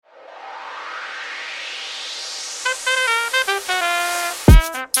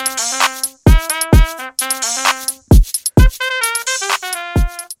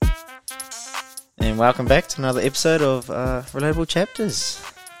welcome back to another episode of Relatable Chapters.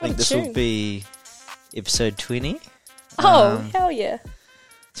 I think this will be episode 20. Oh, hell yeah.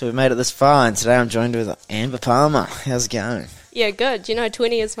 So we made it this far, and today I'm joined with Amber Palmer. How's it going? Yeah, good. You know,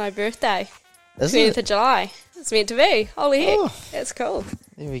 20 is my birthday. Is 20th it? of July. It's meant to be. Holy heck. Oh. That's cool.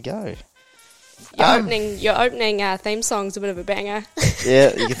 There we go. Your opening theme song's a bit of a banger.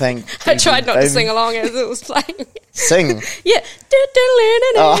 Yeah, you can thank... I tried not to sing along as it was playing. Sing? Yeah.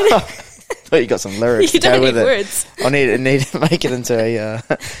 Oh, thought you got some lyrics You to go don't with need it. words. I need to make it into a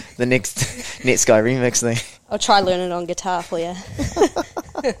the next Netsky remix thing. I'll try learning on guitar for you.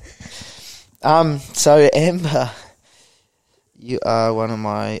 So Amber, you are one of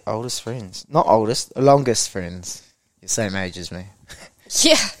my oldest friends. Not oldest, longest friends. You're the same age as me.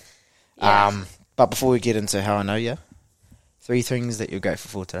 Yeah. But before we get into how I know you, 3 things that you're grateful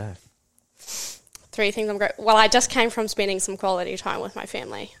for today. 3 things I'm grateful. Well, I just came from spending some quality time with my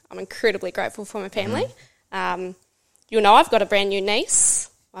family. I'm incredibly grateful for my family. You'll know I've got a brand new niece.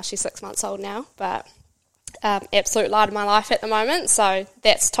 Well, she's 6 months old now, but absolute light of my life at the moment. So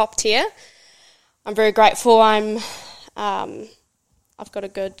that's top tier. I'm very grateful. I've got a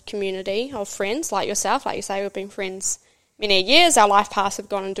good community of friends like yourself. Like you say, we've been friends many years. Our life paths have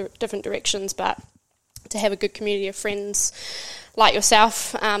gone in different directions, but to have a good community of friends like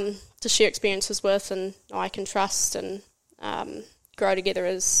yourself to share experiences with and I can trust and grow together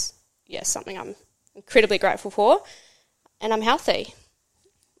is something I'm incredibly grateful for. And I'm healthy.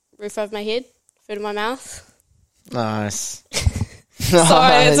 Roof over my head, food in my mouth. Nice.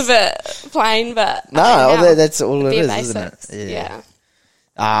 Sorry, it's a bit plain, but that's all it is, basics. isn't it? Yeah.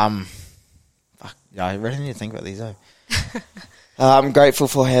 I really need to think about these though. I'm grateful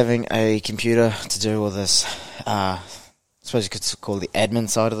for having a computer to do all this. I suppose you could call the admin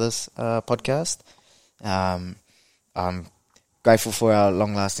side of this podcast. I'm grateful for our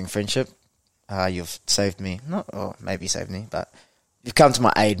long-lasting friendship. You've saved me, maybe saved me, but you've come to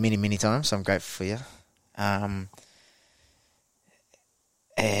my aid many, many times, so I'm grateful for you. And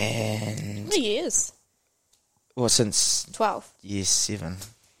How many years? Well, since 12. year 7.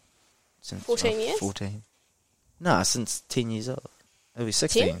 Since 14 years? 14. No, since 10 years old. It'll be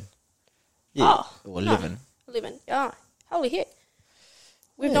 16. 10? Yeah, Oh, or 11. No, 11. Oh, holy heck.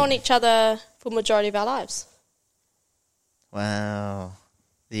 We've known each other for the majority of our lives. Wow.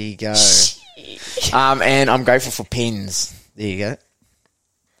 There you go. And I'm grateful for pens. There you go.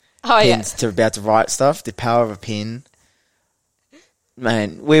 Oh, Pens to be able to write stuff. The power of a pen.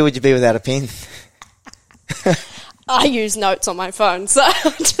 Man, where would you be without a pen? I use notes on my phone, so...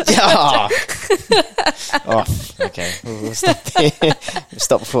 Okay. We'll stop there. We'll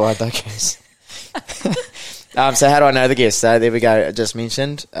stop before I digress. So how do I know the guests? So there we go. I just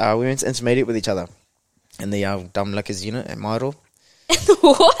mentioned we went to intermediate with each other in the Dumb Lickers unit at Myrtle.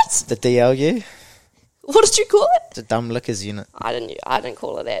 What? The DLU. What did you call it? The Dumb Lickers unit. I didn't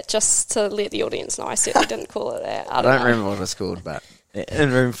call it that. Just to let the audience know, I certainly didn't call it that. I don't remember what it was called, but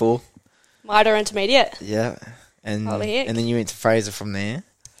in room 4. Mitre Intermediate. Yeah. And Holy heck. And then you went to Fraser from there.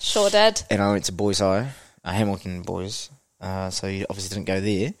 Sure did. And I went to Boys High, Hamilton Boys. So you obviously didn't go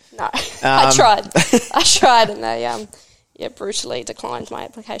there. No, I tried, and they brutally declined my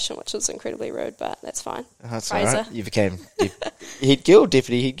application, which was incredibly rude, but that's fine. That's Fraser. all right. You became head girl,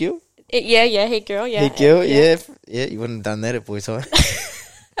 deputy head girl. Head girl, yeah. Head girl, yeah. You wouldn't have done that at Boys High.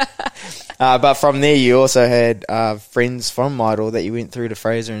 But from there, you also had friends from Myrtle that you went through to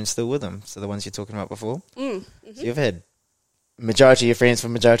Fraser and still with them. So the ones you're talking about before. Mm-hmm. So you've had majority of your friends for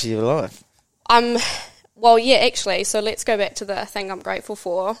majority of your life. Well, yeah, actually. So let's go back to the thing I'm grateful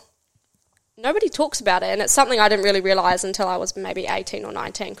for. Nobody talks about it, and it's something I didn't really realise until I was maybe 18 or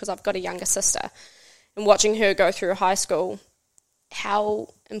 19, because I've got a younger sister. And watching her go through high school, how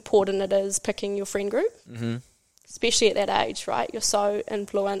important it is picking your friend group, especially at that age, right? You're so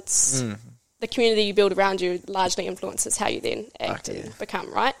influenced. The community you build around you largely influences how you then act and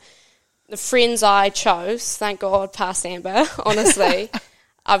become, right? The friends I chose, thank God, past Amber, honestly,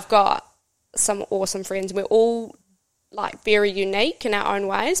 I've got some awesome friends. We're all like very unique in our own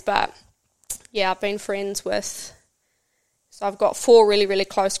ways, but yeah, I've been friends with, so I've got 4 really, really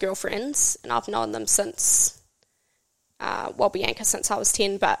close girlfriends, and I've known them since, Bianca since I was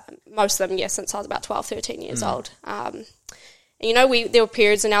 10, but most of them, since I was about 12, 13 years old. And you know, there were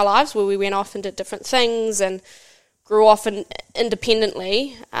periods in our lives where we went off and did different things and grew off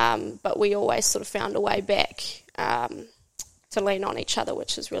independently, but we always sort of found a way back to lean on each other,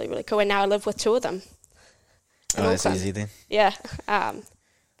 which is really, really cool. And now I live with 2 of them. Oh, that's easy then. Yeah.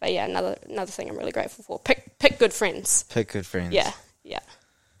 But yeah, another thing I'm really grateful for. Pick good friends. Pick good friends. Yeah.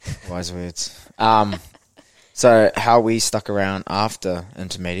 Wise words. So how we stuck around after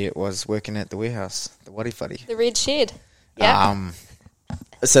intermediate was working at the warehouse, the Wadi Fuddy. The Red Shed. Yeah.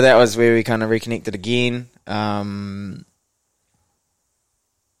 So that was where we kind of reconnected again. I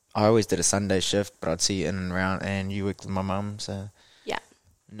always did a Sunday shift, but I'd see you in and around, and you worked with my mum, so yeah,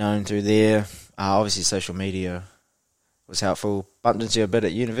 known through there. Obviously, social media was helpful. Bumped into you a bit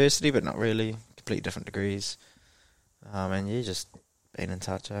at university, but not really. Complete different degrees. And you just been in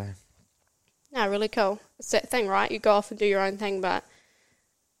touch, eh? No, really cool. It's that thing, right? You go off and do your own thing, but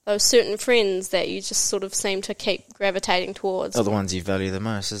those certain friends that you just sort of seem to keep gravitating towards are the ones you value the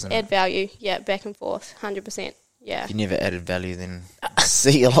most, isn't it? Add value, yeah, back and forth, 100%. Yeah. If you never added value, then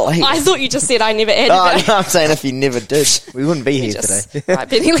see you later. I thought you just said I never added value. No, I'm saying if you never did, we wouldn't be here today. Right,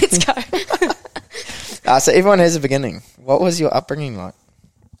 Benny, let's go. So everyone has a beginning. What was your upbringing like?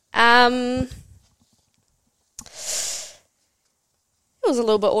 It was a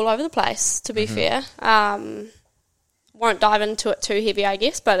little bit all over the place, to be fair. Won't dive into it too heavy, I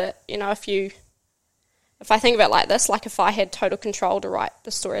guess, but if I think of it like this, like if I had total control to write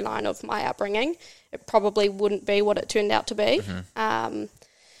the storyline of my upbringing, it probably wouldn't be what it turned out to be. But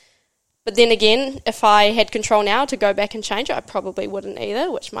then again, if I had control now to go back and change it, I probably wouldn't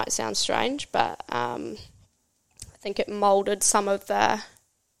either, which might sound strange, but I think it moulded some of the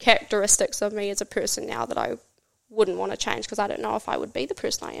characteristics of me as a person now that I wouldn't want to change, because I don't know if I would be the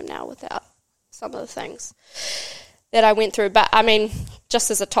person I am now without some of the things that I went through. But, I mean, just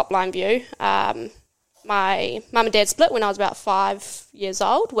as a top-line view, my mum and dad split when I was about 5 years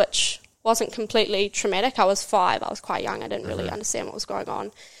old, which wasn't completely traumatic. I was 5. I was quite young. I didn't really understand what was going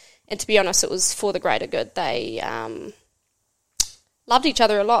on. And to be honest, it was for the greater good. They loved each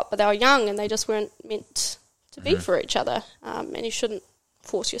other a lot, but they were young and they just weren't meant to be for each other. And you shouldn't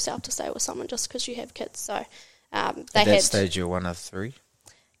force yourself to stay with someone just because you have kids. So At that stage, you're one of 3?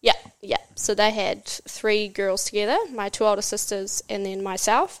 Yeah. So they had 3 girls together, my 2 older sisters and then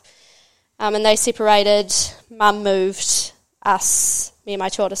myself. And they separated. Mum moved us, me and my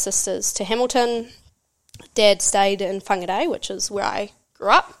 2 older sisters, to Hamilton. Dad stayed in Whangarei, which is where I grew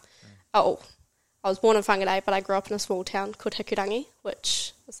up. I was born in Whangarei, but I grew up in a small town called Hikurangi,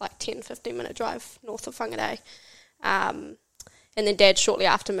 which is like 10-15 minute drive north of Whangarei. And then Dad shortly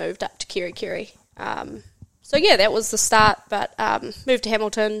after moved up to Kerikeri. So yeah, that was the start, but moved to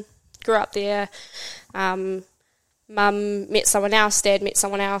Hamilton, grew up there. Mum met someone else, Dad met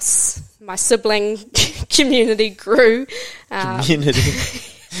someone else. My sibling community grew.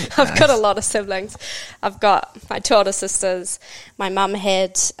 I've got a lot of siblings. I've got my 2 older sisters. My mum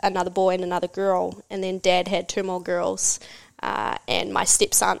had another boy and another girl, and then Dad had 2 more girls, and my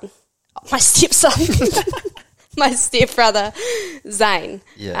stepbrother, Zane.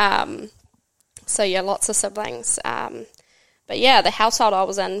 Yeah. So yeah, lots of siblings. But yeah, the household I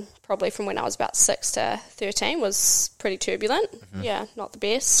was in, probably from when I was about 6 to 13, was pretty turbulent. Yeah, not the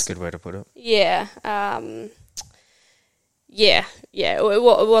best. That's a good way to put it. Yeah. It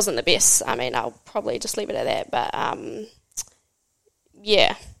wasn't the best. I mean, I'll probably just leave it at that. But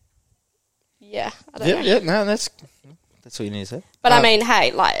yeah. I don't know. Yeah, no, that's what you need to say. But I mean,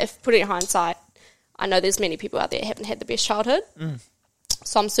 hey, like, if put it in hindsight, I know there's many people out there who haven't had the best childhood.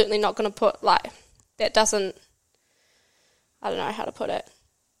 So I'm certainly not going to put, like, that doesn't, I don't know how to put it.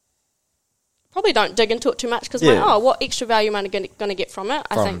 Probably don't dig into it too much because, what extra value am I going to get from it?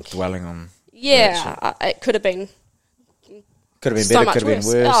 I think dwelling on. Yeah, it could have been. Could have been so better, could have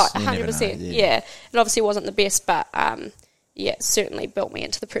been worse. Oh, 100%. Yeah. It obviously wasn't the best, but it certainly built me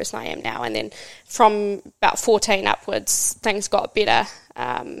into the person I am now. And then from about 14 upwards, things got better.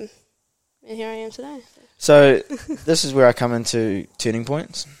 And here I am today. So this is where I come into turning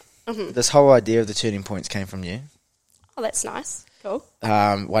points. This whole idea of the turning points came from you. Oh, that's nice. Cool.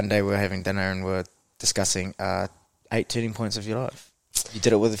 One day we were having dinner and we were discussing 8 turning points of your life. You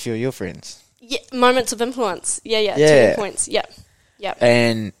did it with a few of your friends. Yeah, moments of influence. Yeah. Turning points. Yep.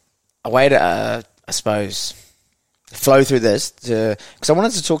 And a way to, I suppose, flow through this, because I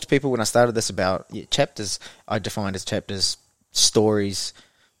wanted to talk to people when I started this about chapters. I defined as chapters, stories,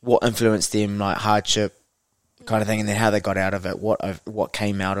 what influenced them, like hardship kind of thing, and then how they got out of it, what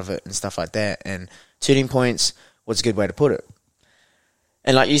came out of it, and stuff like that. And turning points was a good way to put it.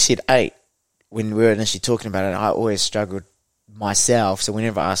 And like you said, 8, when we were initially talking about it, I always struggled myself, so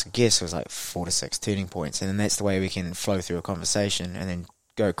whenever I ask a guest, it was like 4 to 6 turning points, and then that's the way we can flow through a conversation and then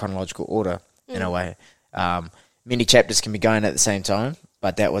go chronological order in a way. Many chapters can be going at the same time,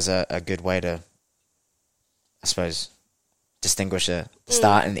 but that was a good way to, I suppose, distinguish the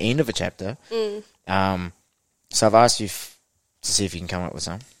start and the end of a chapter. So I've asked you to see if you can come up with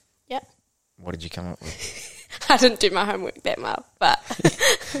some. Yep. What did you come up with? I didn't do my homework that well, but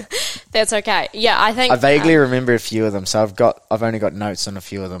that's okay. Yeah, I think I vaguely remember a few of them, so I've only got notes on a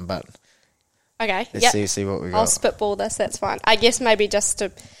few of them, but okay. let's see what we got. I'll spitball this. That's fine. I guess maybe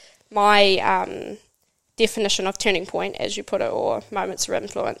my definition of turning point, as you put it, or moments of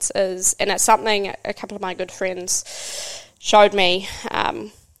influence is, and it's something a couple of my good friends showed me,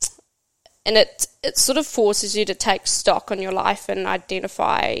 and it sort of forces you to take stock on your life and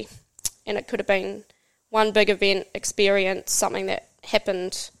identify, and it could have been one big event, experience, something that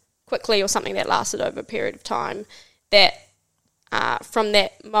happened quickly or something that lasted over a period of time that from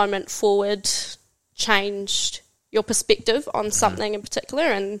that moment forward changed your perspective on something in particular,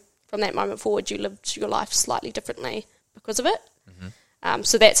 and from that moment forward you lived your life slightly differently because of it.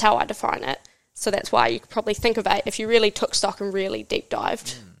 So that's how I define it. So that's why you could probably think of it if you really took stock and really deep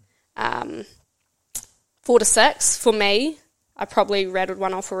dived. 4 to 6 for me. I probably rattled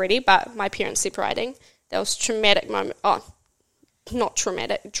one off already, but my parents separating, that was a traumatic moment. Oh, not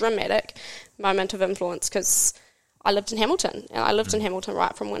traumatic, dramatic moment of influence, because I lived in Hamilton, and I lived in Hamilton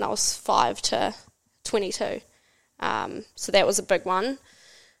right from when I was 5 to 22. So that was a big one.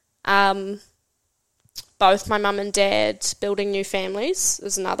 Both my mum and dad building new families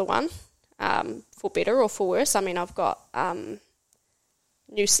is another one, for better or for worse. I mean, I've got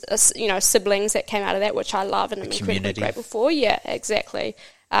new, siblings that came out of that, which I love and I'm incredibly grateful for. Yeah, exactly.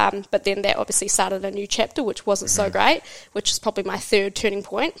 But then that obviously started a new chapter, which wasn't so great, which is probably my third turning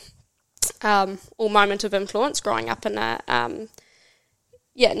point, or moment of influence, growing up in a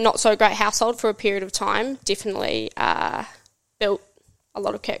not so great household for a period of time. Definitely built a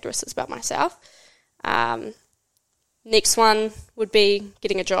lot of characteristics about myself. Next one would be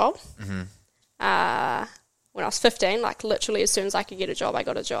getting a job. When I was 15, like literally as soon as I could get a job, I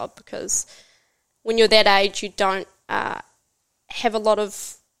got a job, because when you're that age, you don't have a lot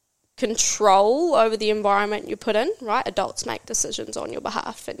of control over the environment you put in, right? Adults make decisions on your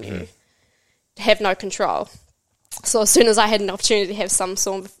behalf and you have no control. So as soon as I had an opportunity to have some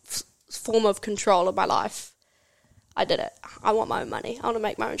sort of form of control of my life, I did it. I want my own money. I want to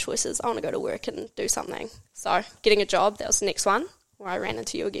make my own choices. I want to go to work and do something. So getting a job, that was the next one, where I ran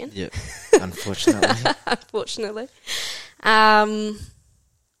into you again. Yep, unfortunately. Unfortunately.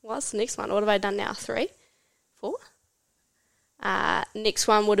 What's the next one? What have I done now? 3? 4? Next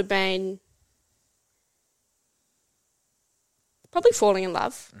one would have been probably falling in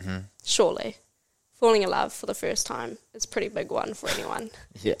love, surely. Falling in love for the first time is a pretty big one for anyone.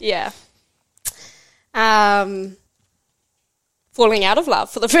 Yeah. Falling out of love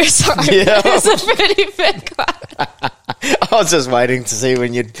for the first time is a pretty big one. I was just waiting to see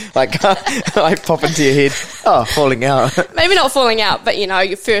when you'd like pop into your head, falling out. Maybe not falling out, but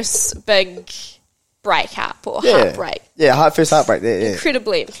your first big breakup or heartbreak. Yeah, first heartbreak. Yeah.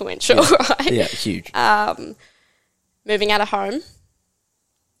 Incredibly influential, right? Yeah, huge. Moving out of home.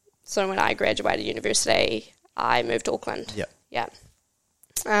 So when I graduated university, I moved to Auckland. Yeah.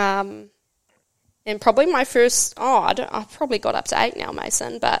 And probably my first, I probably got up to 8 now,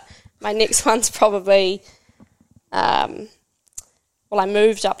 Mason, but my next one's probably, I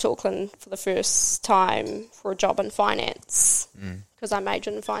moved up to Auckland for the first time for a job in finance, because I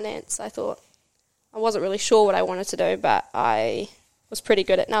majored in finance. I thought, I wasn't really sure what I wanted to do, but I was pretty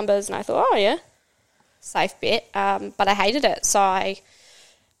good at numbers, and I thought, safe bet, but I hated it. So I,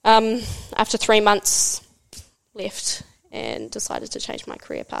 after 3 months, left and decided to change my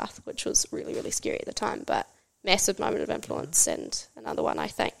career path, which was really, really scary at the time, but massive moment of influence, and another one I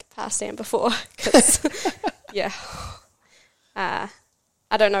think past and before, because, I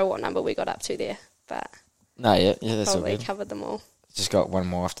don't know what number we got up to there, but no, that's all probably good. covered them all. Just got one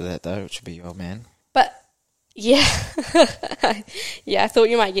more after that, though, which would be your old man. But, I thought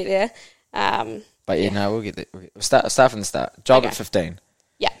you might get there. No, we'll get there. We'll start from the start. Job at 15.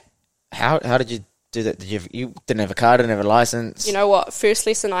 Yeah. How did you do that? You didn't have a car, didn't have a license? You know what? First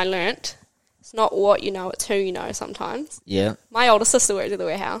lesson I learnt, it's not what you know, it's who you know sometimes. Yeah. My older sister worked at the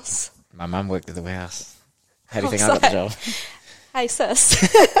warehouse. My mum worked at the warehouse. How do you think I got the job? Hey,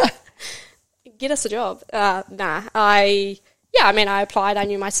 sis. Get us a job. I applied. I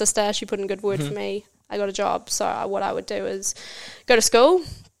knew my sister. She put in good word for me. I got a job. So what I would do is go to school.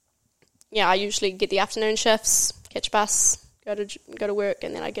 Yeah, I usually get the afternoon shifts, catch a bus, go to work,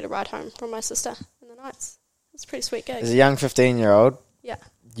 and then I get a ride home from my sister in the nights. It's a pretty sweet gig. As a young 15-year-old,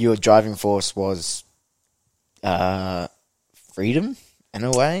 your driving force was freedom, in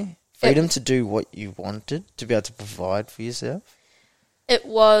a way? Freedom to do what you wanted, to be able to provide for yourself? It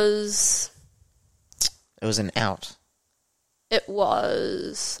was an out. It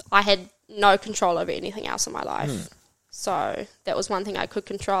was... I had no control over anything else in my life. So that was one thing I could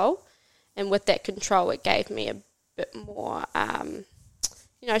control. And with that control, it gave me a bit more,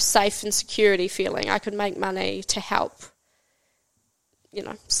 safe and security feeling. I could make money to help,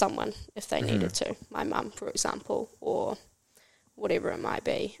 someone if they needed to. My mum, for example, or whatever it might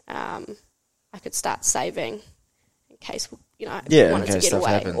be. I could start saving in case, I wanted to get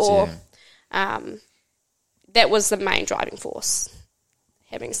away. Happens, that was the main driving force,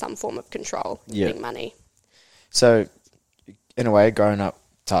 having some form of control, getting money. So, in a way, growing up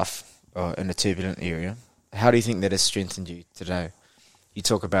tough or in a turbulent area, how do you think that has strengthened you today? You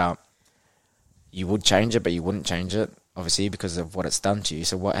talk about you would change it, but you wouldn't change it, obviously, because of what it's done to you.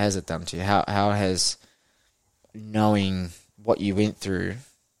 So what has it done to you? How has knowing what you went through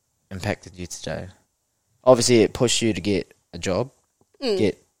impacted you today? Obviously, it pushed you to get a job,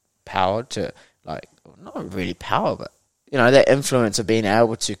 get power to, not really power, but, that influence of being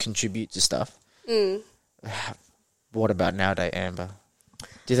able to contribute to stuff. What about nowadays, Amber?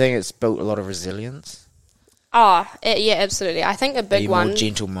 Do you think it's built a lot of resilience? Oh, yeah, absolutely. I think a big one... more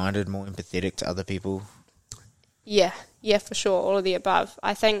gentle-minded, more empathetic to other people? Yeah, for sure, all of the above.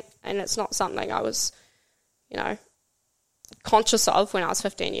 I think, and it's not something I was, conscious of when I was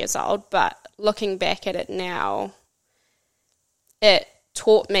 15 years old, but looking back at it now, it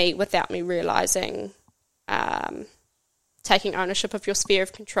taught me, without me realising, taking ownership of your sphere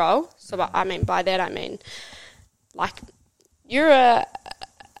of control. So by that, you're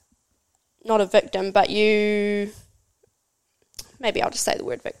not a victim, but maybe I'll just say the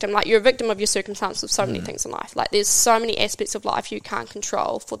word victim. You're a victim of your circumstances of so many things in life. There's so many aspects of life you can't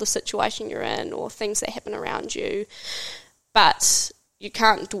control for the situation you're in or things that happen around you. But you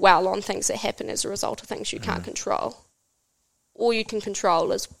can't dwell on things that happen as a result of things you can't control. All you can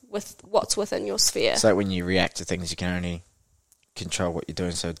control is with what's within your sphere. It's like when you react to things, you can only control what you're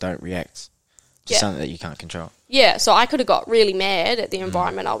doing, so don't react to something that you can't control. Yeah, so I could have got really mad at the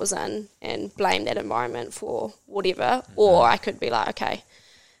environment I was in and blamed that environment for whatever, or I could be like, okay,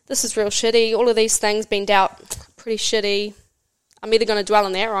 this is real shitty, all of these things being dealt pretty shitty. I'm either going to dwell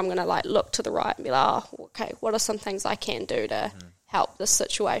in there or I'm going to look to the right and be like, oh, okay, what are some things I can do to help this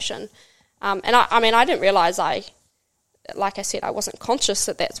situation? And I didn't realise like I said, I wasn't conscious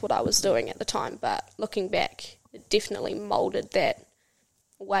that that's what I was doing at the time, but looking back, it definitely moulded that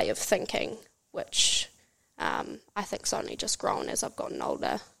way of thinking, which I think's only just grown as I've gotten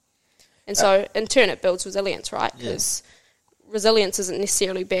older. And so, in turn, it builds resilience, right? Because resilience isn't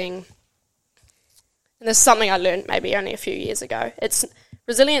necessarily being... And this is something I learned maybe only a few years ago.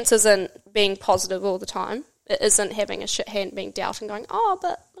 Resilience isn't being positive all the time. It isn't having a shit hand being dealt and going, oh,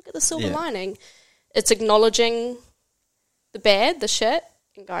 but look at the silver lining. It's acknowledging the bad, the shit,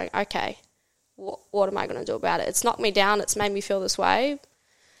 and going, okay, what am I going to do about it? It's knocked me down. It's made me feel this way.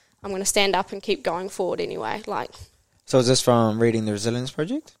 I'm going to stand up and keep going forward anyway. So is this from reading the Resilience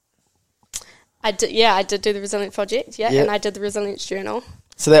Project? I did do the Resilience Project, and I did the Resilience Journal.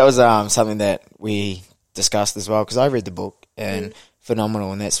 So that was something that we discussed as well, because I read the book, and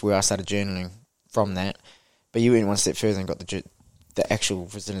phenomenal, and that's where I started journaling from that. But you went one step further and got the actual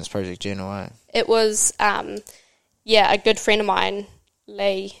Resilience Project journal, eh? It was, a good friend of mine,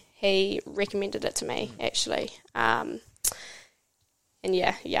 Lee, he recommended it to me, actually. And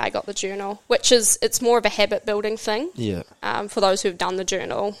I got the journal, it's more of a habit building thing. Yeah. For those who've done the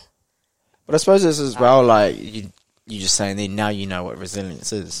journal. But I suppose this as well, you just saying there, now you know what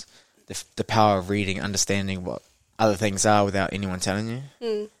resilience is. The power of reading, understanding what other things are without anyone telling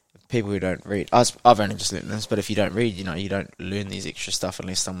you. People who don't read, I've only just learned this, but if you don't read, you don't learn these extra stuff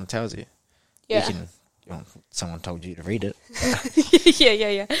unless someone tells you. Yeah. Someone told you to read it.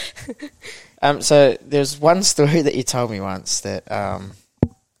 Yeah. So there's one story that you told me once that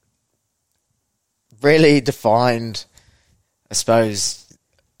really defined, I suppose,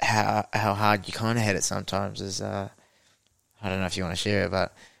 how hard you kind of had it sometimes. Is I don't know if you want to share it,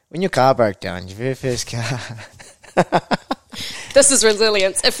 but when your car broke down, your very first car. This is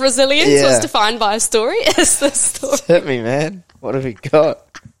resilience. If resilience was defined by a story, it's this story. Hit me, man. What have we got?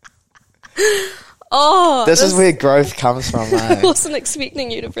 Oh, this is where growth comes from. I wasn't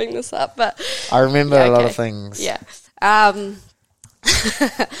expecting you to bring this up, but I remember a lot of things. Yeah.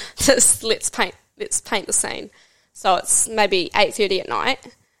 Let's paint the scene. So it's maybe 8:30 at night.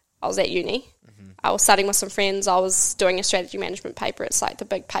 I was at uni. I was studying with some friends. I was doing a strategy management paper. It's the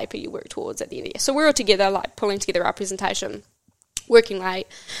big paper you work towards at the end of the year. So we were together, pulling together our presentation, working late.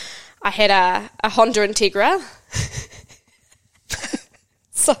 I had a Honda Integra.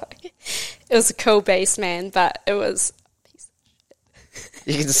 So it was a cool beast, man, but it was a piece of shit.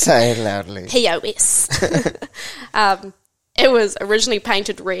 You can say it loudly. POS. It was originally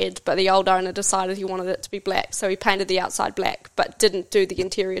painted red, but the old owner decided he wanted it to be black, so he painted the outside black, but didn't do the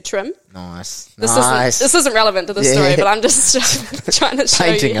interior trim. Nice. This isn't relevant to the story, but I'm just trying to show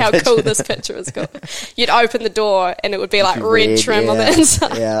you how cool this picture is. Cool. You'd open the door and it would be like red trim on the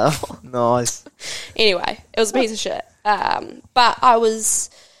inside. Yeah, nice. Anyway, it was a piece of shit. But I was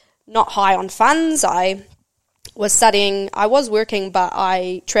not high on funds. I was studying. I was working, but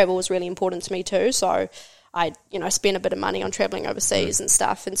travel was really important to me too, so I, spent a bit of money on travelling overseas and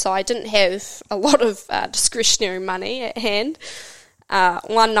stuff, and so I didn't have a lot of discretionary money at hand.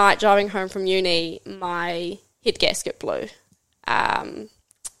 One night driving home from uni, my head gasket blew, and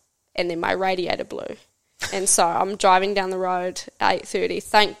then my radiator blew. And so I'm driving down the road at 8:30.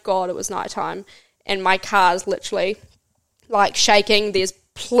 Thank God it was nighttime, and my car's literally like shaking. There's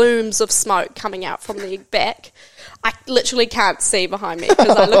plumes of smoke coming out from the back. I literally can't see behind me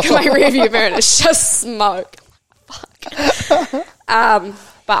because I look at my rearview mirror and it's just smoke. Fuck. But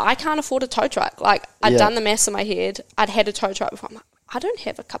I can't afford a tow truck. Like, I'd done the maths in my head. I'd had a tow truck before. I'm like, I don't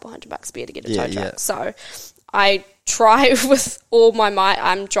have a couple $100 spare to get a tow truck. Yeah. So I try with all my might.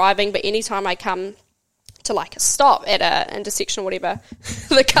 I'm driving, but anytime I come to like a stop at a intersection or whatever,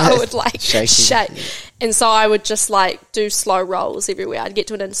 the car would like shake. And so I would just like do slow rolls everywhere. I'd get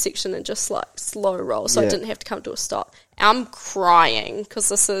to an intersection and just like slow roll so I didn't have to come to a stop. I'm crying because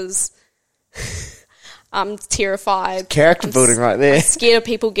this is I'm terrified. Character building right there. I'm scared of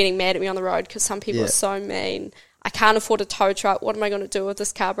people getting mad at me on the road because some people are so mean. I can't afford a tow truck. What am I going to do if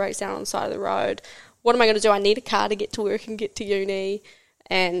this car breaks down on the side of the road? What am I going to do? I need a car to get to work and get to uni.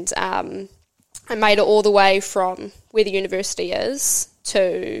 And I made it all the way from where the university is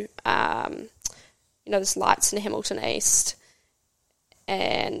to, there's lights in Hamilton East.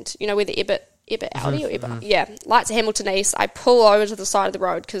 And, where the Ebbet Audi or Ebbet? Yeah, lights at Hamilton East. I pull over to the side of the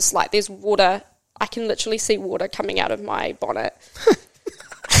road because, like, there's water. I can literally see water coming out of my bonnet.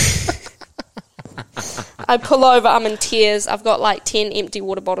 I pull over, I'm in tears. I've got like 10 empty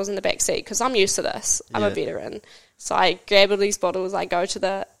water bottles in the back seat because I'm used to this. I'm a veteran. So I grab all these bottles. I go to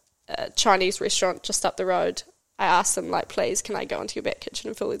the Chinese restaurant just up the road. I ask them, like, please, can I go into your back kitchen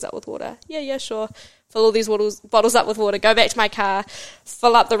and fill these up with water? Yeah, sure. Fill all these bottles up with water, go back to my car,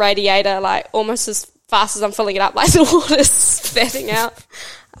 fill up the radiator, like, almost as fast as I'm filling it up, like, the water's spatting out.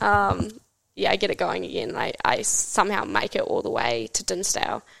 I get it going again. I somehow make it all the way to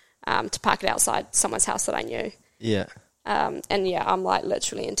Dinsdale to park it outside someone's house that I knew. Yeah. I'm, like,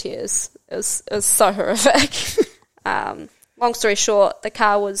 literally in tears. It was so horrific. Long story short, the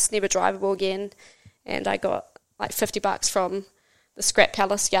car was never drivable again, and I got like $50 from the Scrap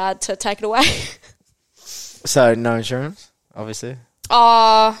Palace yard to take it away. So no insurance, obviously? Did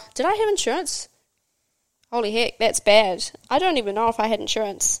I have insurance? Holy heck, that's bad. I don't even know if I had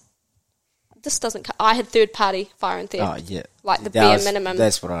insurance. This doesn't... I had third-party fire and theft. Oh, yeah. Like the bare minimum.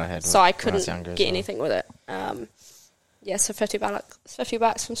 That's what I had. So I couldn't get anything with it. So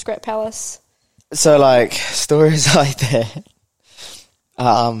 $50 from Scrap Palace. So, like, stories like that.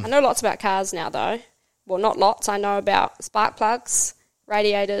 I know lots about cars now, though. Well, not lots. I know about spark plugs,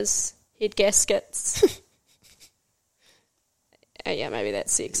 radiators, head gaskets. Maybe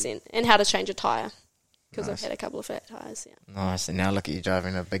that's the extent. And how to change a tyre, because I've had a couple of flat tyres. Yeah. Nice. And now look at you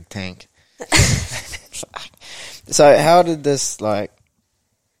driving a big tank. So how did this, like...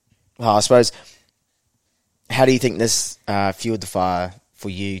 Well, I suppose... How do you think this fueled the fire for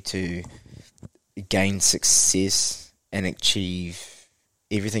you to gain success and achieve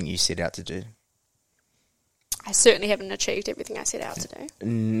everything you set out to do? I certainly haven't achieved everything I set out to do.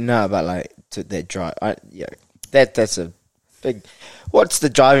 No, but like to that drive, that's a big. What's the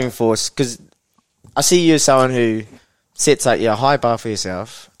driving force? Because I see you as someone who sets like a high bar for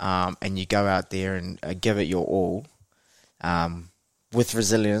yourself, and you go out there and give it your all, with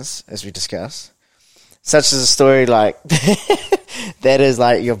resilience, as we discussed. Such as a story like that is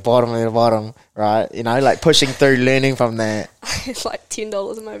like your bottom of the bottom, right? Like pushing through, learning from that. It's like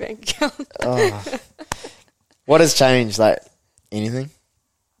 $10 in my bank account. What has changed? Like anything?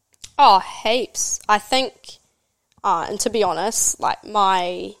 Oh, heaps. I think, and to be honest, like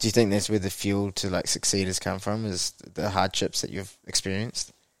my... Do you think that's where the fuel to like succeed has come from? Is the hardships that you've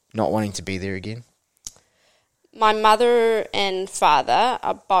experienced, not wanting to be there again? My mother and father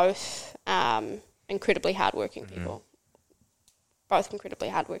are both incredibly hardworking people. Both incredibly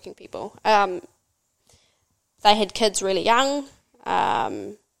hardworking people. They had kids really young,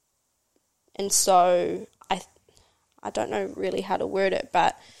 and so I don't know really how to word it,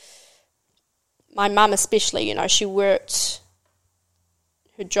 but my mum especially, she worked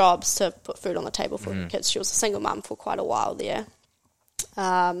her jobs to put food on the table for her kids. She was a single mum for quite a while there.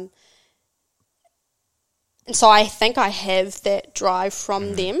 And so I think I have that drive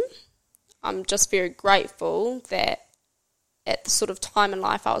from them. I'm just very grateful that at the sort of time in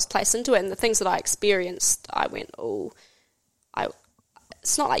life I was placed into it, and the things that I experienced, I went,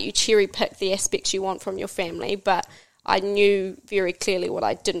 it's not like you cherry pick the aspects you want from your family, but I knew very clearly what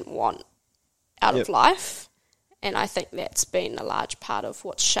I didn't want out of life, and I think that's been a large part of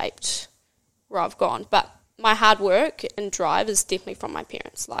what's shaped where I've gone. But my hard work and drive is definitely from my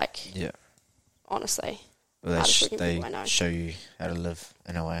parents, honestly. Well, they show you how to live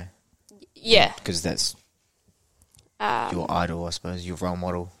in a way. Yeah. Because that's your idol, I suppose, your role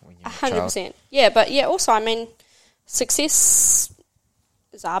model when you're 100%. Child. Yeah, but also, I mean, success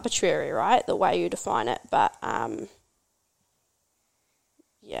is arbitrary, right? The way you define it, but I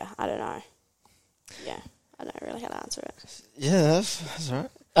don't know. Yeah, I don't know really how to answer it. Yeah, that's right.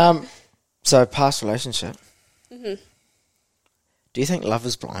 So past relationship. Mm-hmm. Do you think Love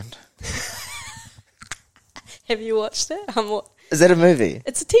is Blind? Have you watched it? Is that a movie?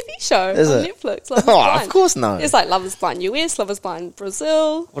 It's a TV show on Netflix. Love is Blind. Of course not. It's like Love is Blind US, Love is Blind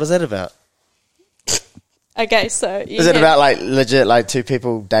Brazil. What is that about? Okay, so... Is it about, like, legit, like, two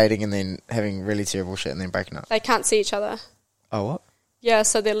people dating and then having really terrible shit and then breaking up? They can't see each other. Oh, what? Yeah,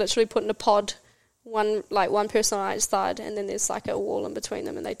 so they're literally put in a pod, one person on each side, and then there's, like, a wall in between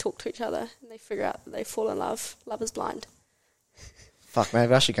them, and they talk to each other, and they figure out that they fall in love. Love is Blind. Fuck,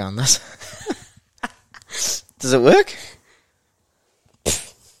 maybe I should go on this. Does it work?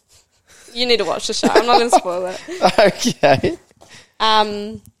 You need to watch the show. I'm not going to spoil it. Okay.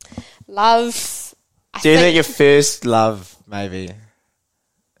 Love... Do you think your first love, maybe,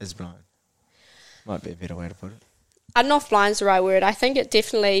 is blind? Might be a better way to put it. I don't know if blind's the right word. I think it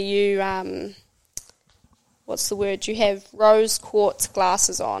definitely, what's the word? You have rose quartz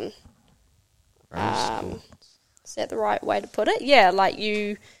glasses on. Is that the right way to put it? Yeah, like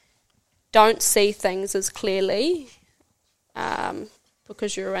you don't see things as clearly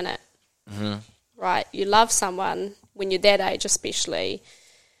because you're in it. Mm-hmm. Right? You love someone when you're that age especially.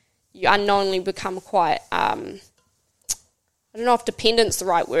 You unknowingly become quite, I don't know if dependent's the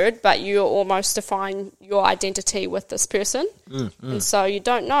right word, but you almost define your identity with this person. And so you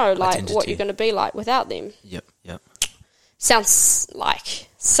don't know what you're going to be like without them. Yep. Sounds like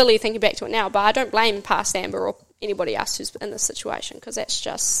silly thinking back to it now, but I don't blame past Amber or anybody else who's in this situation because that's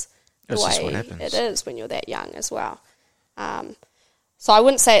just the way it is when you're that young as well. So I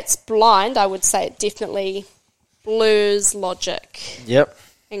wouldn't say it's blind. I would say it definitely blurs logic. Yep.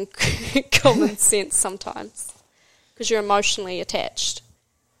 And common sense sometimes because you're emotionally attached.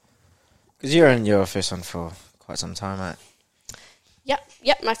 Because you're in your first one for quite some time, mate.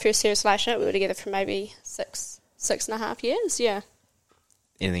 Yep. My first serious relationship, we were together for maybe 6.5 years. Yeah.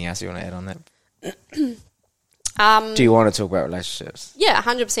 Anything else you want to add on that? Do you want to talk about relationships? Yeah,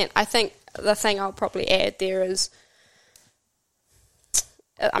 100%. I think the thing I'll probably add there is,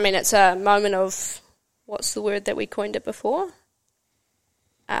 I mean, it's a moment of what's the word that we coined it before?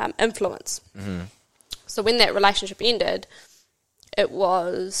 Influence. Mm-hmm. So when that relationship ended, it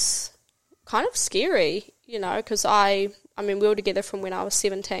was kind of scary, because we were together from when I was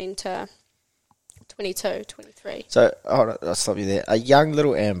 17 to 22, 23. So, hold on, I'll stop you there. A young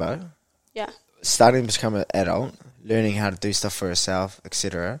little Amber, starting to become an adult, learning how to do stuff for herself,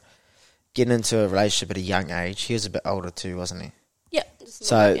 etc., getting into a relationship at a young age. He was a bit older too, wasn't he? Yeah.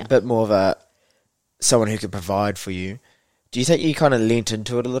 So, a bit more of someone who could provide for you. Do you think you kind of leant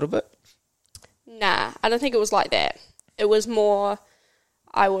into it a little bit? Nah, I don't think it was like that. It was more,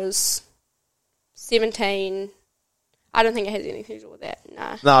 I was 17. I don't think it has anything to do with that,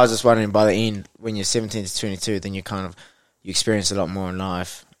 nah. No, I was just wondering, by the end, when you're 17 to 22, then you experience a lot more in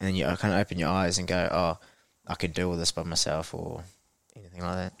life, and then you kind of open your eyes and go, oh, I could deal with this by myself, or anything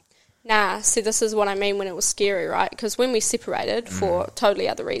like that. Nah, see, this is what I mean when it was scary, right? Because when we separated for totally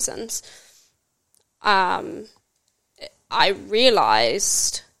other reasons, I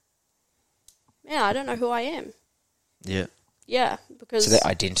realised, man, I don't know who I am. Yeah. Yeah, because... So that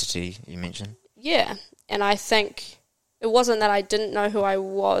identity you mentioned. Yeah, and I think it wasn't that I didn't know who I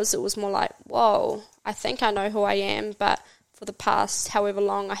was. It was more like, whoa, I think I know who I am, but for the past however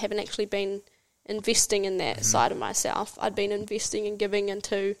long, I haven't actually been investing in that side of myself. I'd been investing and giving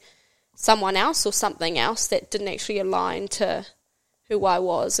into someone else or something else that didn't actually align to who I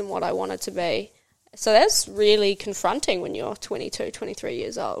was and what I wanted to be. So that's really confronting when you're 22, 23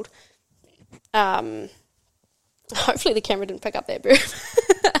 years old. Hopefully the camera didn't pick up that burp.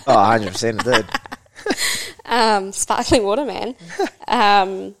 Oh, 100% it did. Sparkling water, man.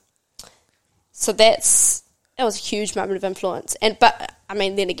 So that was a huge moment of influence. But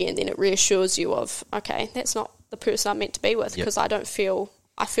then it reassures you of, okay, that's not the person I'm meant to be with because I don't feel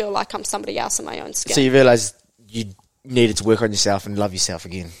I feel like I'm somebody else in my own skin. So you realised you needed to work on yourself and love yourself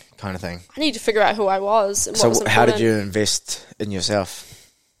again, kind of thing. I need to figure out who I was and what was important. How did you invest in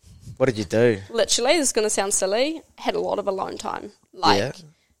yourself? What did you do? Literally, this is going to sound silly, I had a lot of alone time. Well,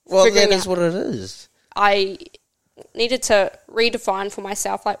 that is what it is. I needed to redefine for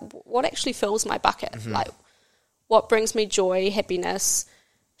myself, like, what actually fills my bucket? Mm-hmm. Like, what brings me joy, happiness?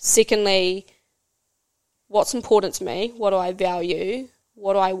 Secondly, what's important to me? What do I value?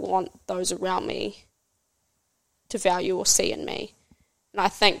 What do I want those around me to value or see in me? And I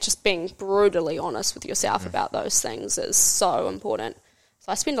think just being brutally honest with yourself about those things is so important.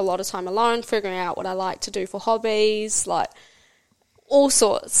 So I spend a lot of time alone figuring out what I like to do for hobbies, like all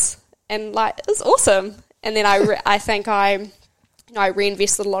sorts. And like, it's awesome. And then I think I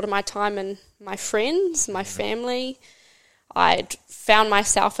reinvested a lot of my time in my friends, my family. I'd found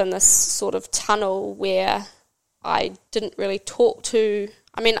myself in this sort of tunnel where I didn't really talk to,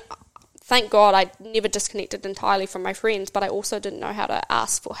 I mean, thank God I never disconnected entirely from my friends, but I also didn't know how to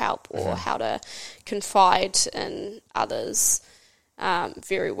ask for help or how to confide in others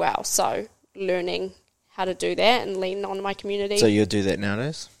very well. So learning how to do that and lean on my community. So you'll do that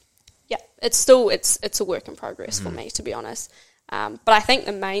nowadays? Yeah, it's a work in progress for me, to be honest. But I think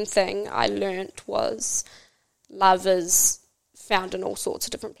the main thing I learnt was love is found in all sorts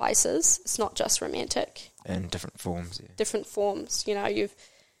of different places. It's not just romantic. In different forms, yeah. Different forms. You know,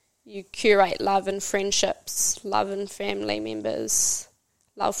 you curate love in friendships, love in family members,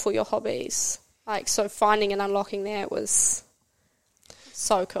 love for your hobbies. Like, so finding and unlocking that was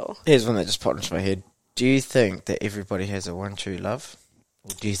so cool. Here's one that just popped into my head. Do you think that everybody has a one true love?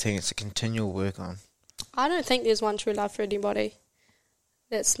 Or do you think it's a continual work on? I don't think there's one true love for anybody.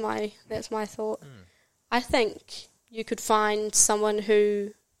 That's my thought. I think you could find someone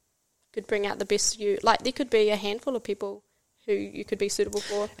who could bring out the best of you. Like, there could be a handful of people who you could be suitable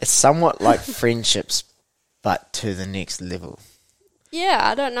for. It's somewhat like friendships, but to the next level. Yeah,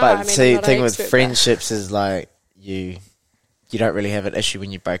 I don't know. But I mean, see, the thing with expert, friendships is like you don't really have an issue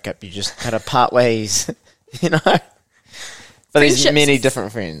when you break up. You just kind of part ways, you know. But there's many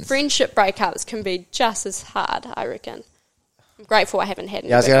different friends. Friendship breakups can be just as hard, I reckon. I'm grateful I haven't had any.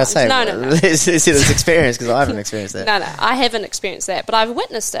 Yeah, I was going to say, no. It's experience because I haven't experienced that. No, I haven't experienced that, but I've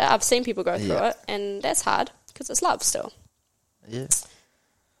witnessed it. I've seen people go through it, and that's hard because it's love still. Yeah.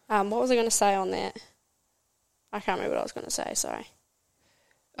 What was I going to say on that? I can't remember what I was going to say. Sorry.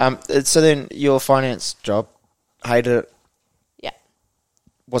 So then your finance job, hated it. Yeah.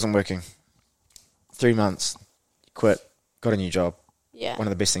 Wasn't working. 3 months, quit, got a new job. Yeah. One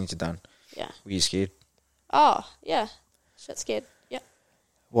of the best things you've done. Yeah. Were you scared? Oh, yeah. Shit scared. Yep.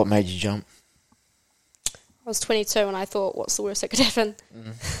 What made you jump? I was 22 and I thought, what's the worst that could happen?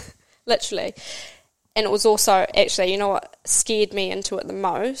 Literally. And it was also, actually, you know what scared me into it the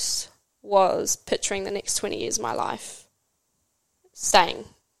most was picturing the next 20 years of my life staying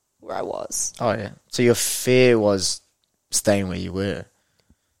where I was. Oh, yeah. So your fear was staying where you were.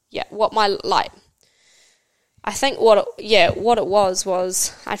 Yeah, I think what it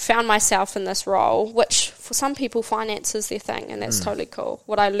was I found myself in this role, which for some people finance is their thing, and that's totally cool.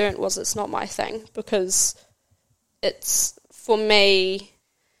 What I learnt was it's not my thing, because it's, for me,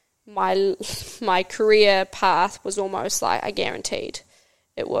 my career path was almost like I guaranteed.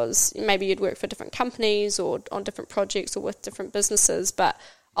 It was, maybe you'd work for different companies or on different projects or with different businesses, but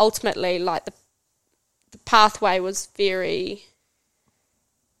ultimately, like, the pathway was very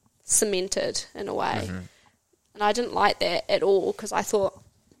cemented in a way. And I didn't like that at all, because I thought,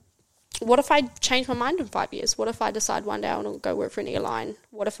 what if I change my mind in 5 years? What if I decide one day I want to go work for an airline?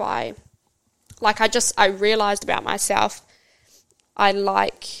 What if I realised about myself, I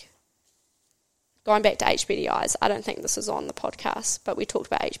like, going back to HBDIs, I don't think this is on the podcast, but we talked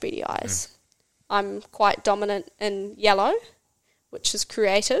about HBDIs. I'm quite dominant in yellow, which is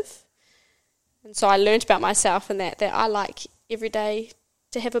creative. And so I learned about myself in that I like every day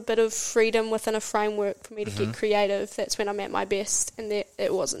to have a bit of freedom within a framework for me to get creative. That's when I'm at my best, and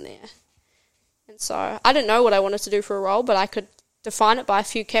it wasn't there. And so I didn't know what I wanted to do for a role, but I could define it by a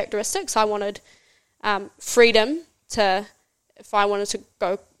few characteristics. I wanted freedom to, if I wanted to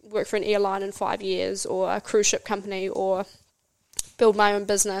go work for an airline in 5 years or a cruise ship company or build my own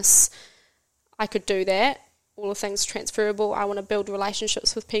business, I could do that. All the things transferable. I want to build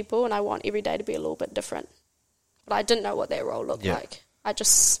relationships with people, and I want every day to be a little bit different. But I didn't know what that role looked like. I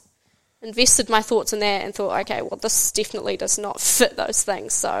just invested my thoughts in that and thought, okay, well, this definitely does not fit those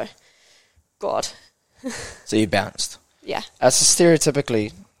things, so, God. So you bounced. Yeah. So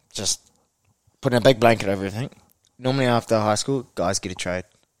stereotypically, just putting a big blanket over everything, normally after high school, guys get a trade.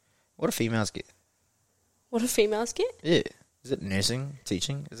 What do females get? What do females get? Yeah. Is it nursing,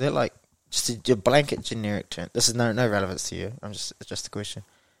 teaching? Is it like just a blanket generic term? This is no relevance to you. It's just a question.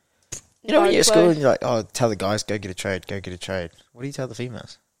 You know, when you're at school and you're like, oh, tell the guys, go get a trade. What do you tell the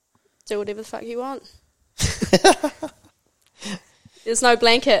females? Do whatever the fuck you want. There's no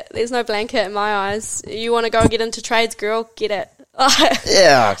blanket. There's no blanket in my eyes. You want to go get into trades, girl? Get it.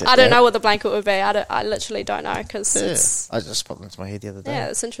 Yeah, I don't know what the blanket would be. I literally don't know because I just popped into my head the other day. Yeah,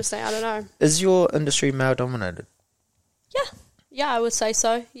 it's interesting. I don't know. Is your industry male dominated? Yeah, I would say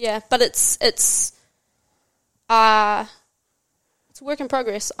so. Yeah, but it's a work in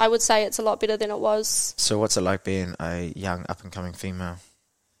progress. I would say it's a lot better than it was. So what's it like being a young up and coming female?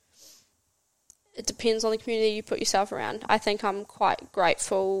 It depends on the community you put yourself around. I think I'm quite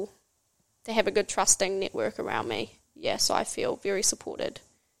grateful to have a good trusting network around me. Yeah, so I feel very supported.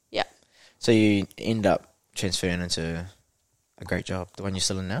 Yeah. So you end up transferring into a great job, the one you're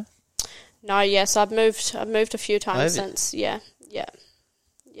still in now? No, yes, I've moved a few times since. Yeah.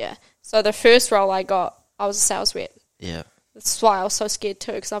 So the first role I got, I was a sales rep. Yeah. That's why I was so scared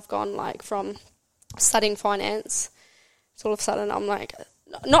too, because I've gone like from studying finance to all of a sudden I'm like,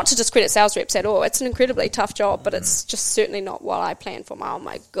 not to discredit sales reps at all. It's an incredibly tough job, but it's just certainly not what I planned for. Oh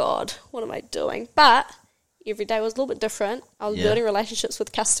my God, what am I doing? But every day was a little bit different. I was building relationships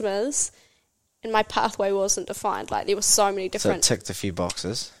with customers, and my pathway wasn't defined. Like there were so many different. So it ticked a few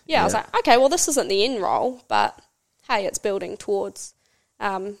boxes. Yeah, I was like, okay, well this isn't the end role, but hey, it's building towards.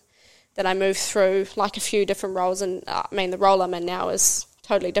 Then I moved through like a few different roles, and I mean the role I'm in now is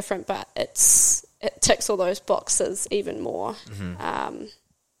totally different, but it ticks all those boxes even more. Mm-hmm.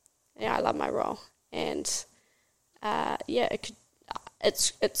 I love my role, and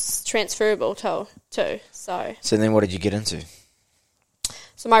it's transferable too. So then, what did you get into?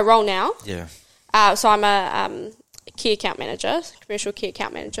 So my role now, so I'm a key account manager, commercial key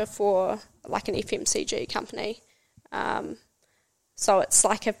account manager for like an FMCG company. So it's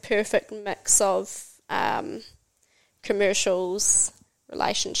like a perfect mix of commercials,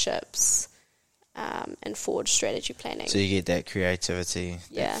 relationships, and forward strategy planning. So you get that creativity,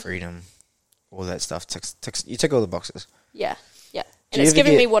 that freedom, all that stuff. You tick all the boxes. Yeah. And it's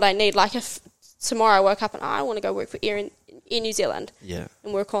giving me what I need. Like if tomorrow I woke up and I want to go work for Air New Zealand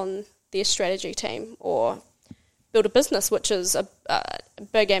and work on their strategy team or build a business, which is a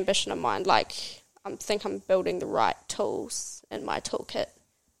big ambition of mine. Like I think I'm building the right tools in my toolkit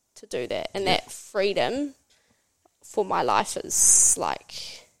to do that. And that freedom for my life is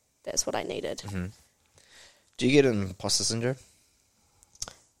like, that's what I needed. Mm-hmm. Do you get imposter syndrome?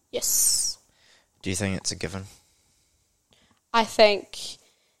 Yes. Do you think it's a given? I think,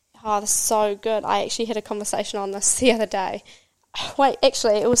 this is so good. I actually had a conversation on this the other day. Wait,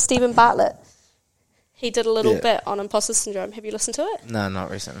 actually, it was Stephen Bartlett. He did a little bit on imposter syndrome. Have you listened to it? No, not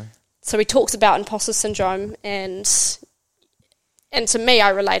recently. So he talks about imposter syndrome, and to me, I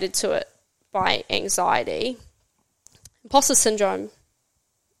related to it by anxiety. Imposter syndrome,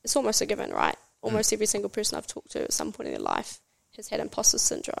 it's almost a given, right? Almost every single person I've talked to at some point in their life has had imposter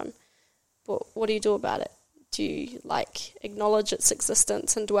syndrome. But what do you do about it? Do you acknowledge its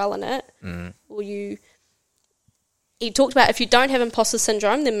existence and dwell in it? Or he talked about if you don't have imposter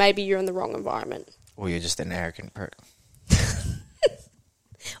syndrome, then maybe you're in the wrong environment. Or you're just an arrogant prick.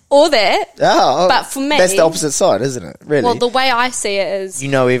 Or that. Oh, but for me, that's the opposite side, isn't it? Really? Well, the way I see it is, you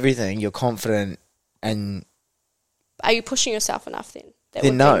know everything, you're confident, and are you pushing yourself enough then? That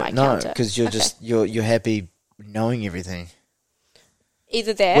then no, because you're just you're happy knowing everything.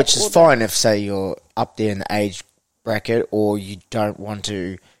 Either that, which is fine if, say, you're up there in the age bracket, or you don't want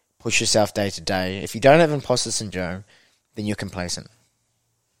to push yourself day to day. If you don't have imposter syndrome, then you're complacent.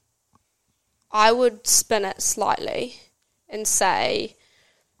 I would spin it slightly and say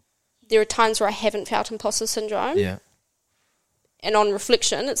there are times where I haven't felt imposter syndrome. Yeah. And on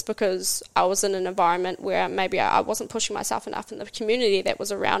reflection, it's because I was in an environment where maybe I wasn't pushing myself enough, and the community that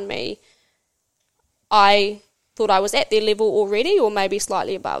was around me, I thought I was at their level already, or maybe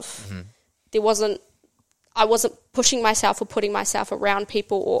slightly above. Mm-hmm. I wasn't pushing myself or putting myself around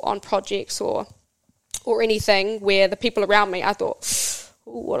people or on projects or anything where the people around me, I thought,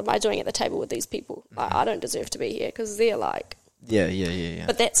 what am I doing at the table with these people? Mm-hmm. I don't deserve to be here, because they're like... Yeah.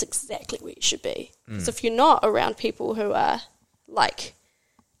 But that's exactly where you should be. So if you're not around people who are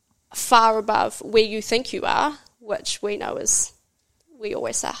far above where you think you are, which we know is, we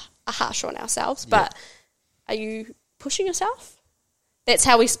always are harsh on ourselves, but are you pushing yourself? That's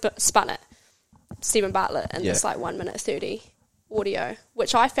how we spun it. Stephen Bartlett in this 1 minute 30 audio,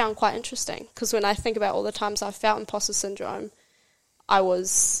 which I found quite interesting, because when I think about all the times I've felt imposter syndrome, I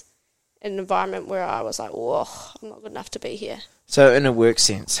was in an environment where I was like, oh, I'm not good enough to be here. So in a work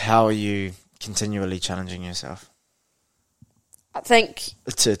sense, how are you continually challenging yourself? I think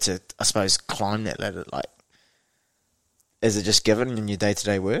to I suppose climb that ladder? Like, is it just given in your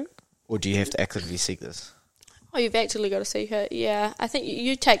day-to-day work, or do you have to actively seek this? Oh, you've actually got to seek it. Yeah, I think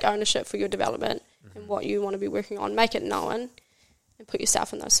you take ownership for your development and what you want to be working on. Make it known and put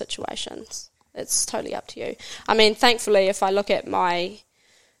yourself in those situations. It's totally up to you. I mean, thankfully, if I look at my,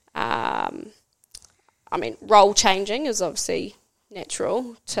 role changing is obviously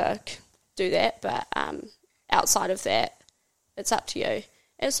natural to do that, but outside of that, it's up to you.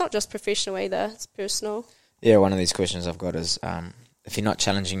 And it's not just professional either, it's personal. Yeah, one of these questions I've got is, if you're not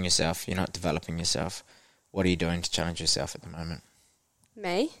challenging yourself, you're not developing yourself, what are you doing to challenge yourself at the moment?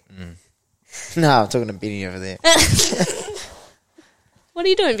 Me? No, I'm talking to Benny over there. What are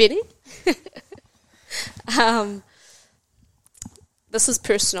you doing, Benny? This is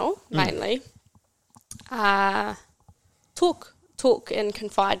personal, mainly. Talk and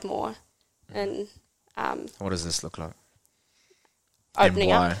confide more. And what does this look like?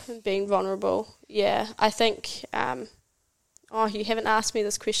 Opening up and being vulnerable. Yeah, I think... you haven't asked me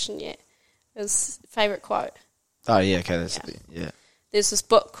this question yet. His favourite quote. Oh, yeah, okay. Yeah. There's this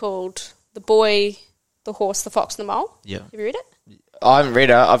book called The Boy, the Horse, the Fox and the Mole. Yeah. Have you read it? I haven't read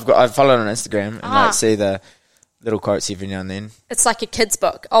it. I've followed on Instagram and see the little quotes every now and then. It's like a kid's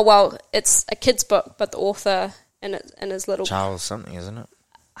book. Oh, well, it's a kid's book, but the author in his little... Charles something, isn't it?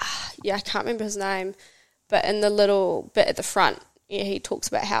 Yeah, I can't remember his name. But in the little bit at the front, yeah, he talks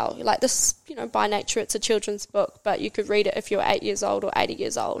about how, like, this, by nature it's a children's book, but you could read it if you're 8 years old or 80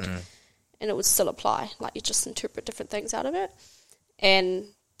 years old, and it would still apply. Like, you just interpret different things out of it. And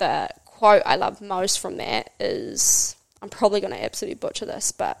the quote I love most from that is, I'm probably going to absolutely butcher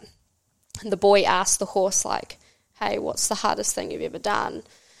this, but the boy asked the horse, like, hey, what's the hardest thing you've ever done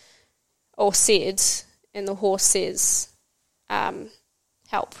or said? And the horse says,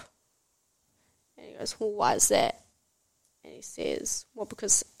 help. And he goes, well, why is that? And he says, well,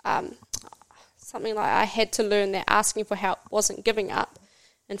 because something like, I had to learn that asking for help wasn't giving up.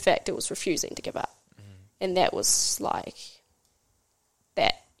 In fact, it was refusing to give up. And that was like,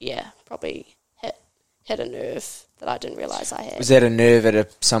 that, probably hit a nerve that I didn't realise I had. Was that a nerve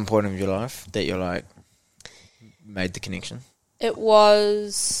at some point of your life that you're like, made the connection? It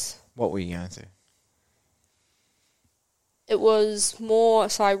was... What were you going through? It was more...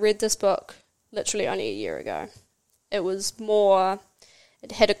 So I read this book literally only a year ago. It was more...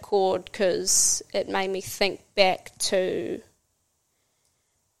 It had a chord because it made me think back to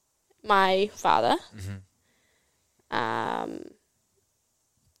my father.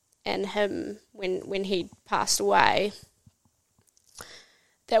 And him, when he passed away,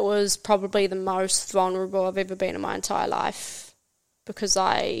 that was probably the most vulnerable I've ever been in my entire life, because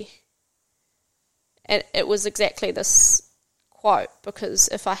it was exactly this quote, because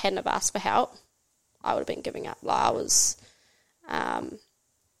if I hadn't have asked for help, I would have been giving up. Like, I was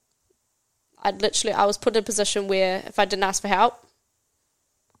put in a position where if I didn't ask for help,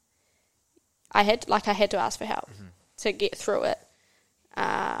 I had to ask for help to get through it.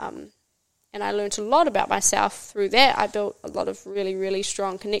 And I learned a lot about myself through that. I built a lot of really, really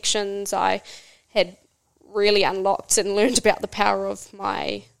strong connections. I had really unlocked and learned about the power of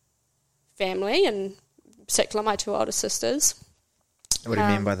my family, and in particular my two older sisters. What do you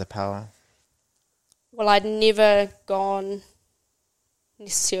mean by the power? Well, I'd never gone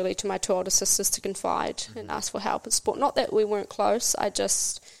necessarily to my two older sisters to confide and ask for help in sport. Not that we weren't close, I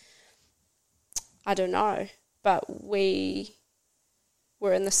don't know. But we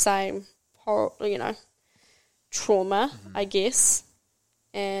were in the same, trauma, I guess,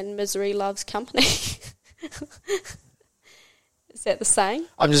 and misery loves company. Is that the saying?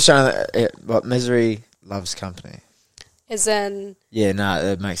 I'm just trying to... What, misery loves company? As in... Yeah, no,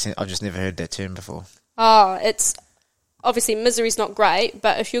 it makes sense. I've just never heard that term before. Oh, it's... Obviously, misery's not great,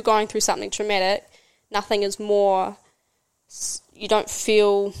 but if you're going through something traumatic, nothing is more... You don't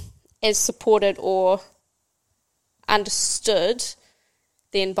feel as supported or understood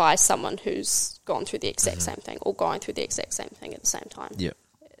than by someone who's gone through the exact same thing, or going through the exact same thing at the same time. Yeah.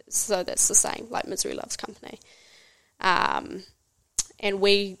 So that's the same, like misery loves company. And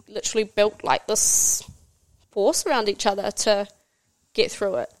we literally built like this force around each other to get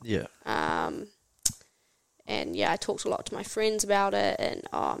through it. Yeah. And I talked a lot to my friends about it, and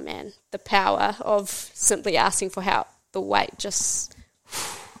oh man, the power of simply asking for help, the weight just...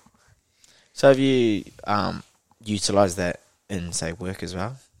 So have you utilised that in, say, work as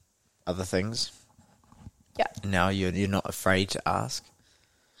well? Other things? Yeah. Now you're not afraid to ask?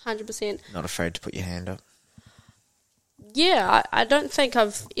 100%. Not afraid to put your hand up? Yeah, I don't think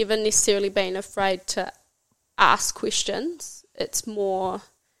I've ever necessarily been afraid to ask questions. It's more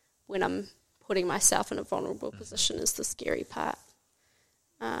when I'm putting myself in a vulnerable position is the scary part.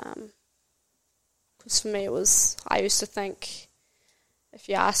 Because for me I used to think if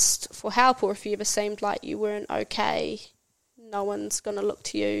you asked for help or if you ever seemed like you weren't okay, no one's going to look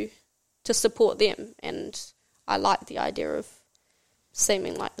to you to support them. And I like the idea of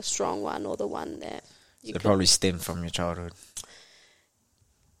seeming like the strong one or the one that you could probably stem from your childhood.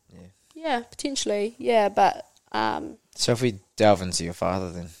 Yeah, potentially. Yeah, but so if we delve into your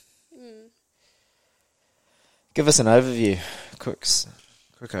father, then give us an overview, quick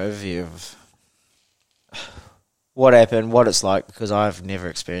overview of what happened, what it's like, because I've never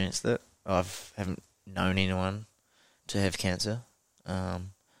experienced it. I haven't known anyone to have cancer. Well,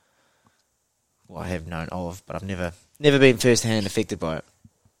 I have known of, but I've never been first-hand affected by it.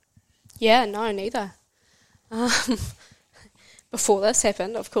 Yeah, no, neither. Before this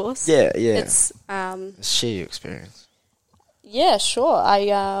happened, of course. Yeah. It's share your experience. Yeah, sure.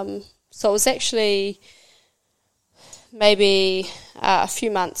 So it was actually maybe a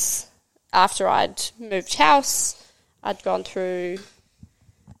few months after I'd moved house. I'd gone through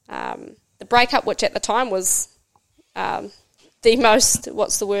the breakup, which at the time was the most,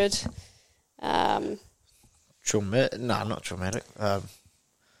 what's the word? Traumatic? No, not traumatic.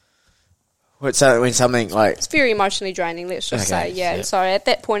 When something like... It's very emotionally draining, let's just say, yeah. And so at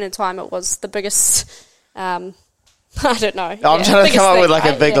that point in time, it was the biggest... I don't know. I'm trying to come up with like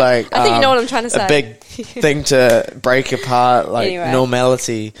a big, like... I think you know what I'm trying to say. A big thing to break apart, like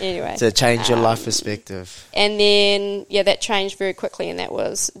normality, to change your life perspective. And then, that changed very quickly, and that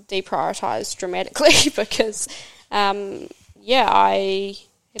was deprioritised dramatically because, I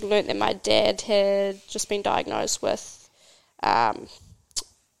had learnt that my dad had just been diagnosed with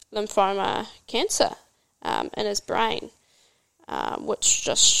lymphoma cancer in his brain, which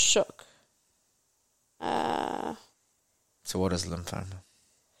just shook. So what is lymphoma?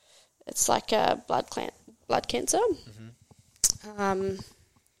 It's like a blood cancer. Mm-hmm.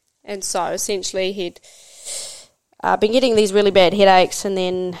 And so essentially he'd been getting these really bad headaches, and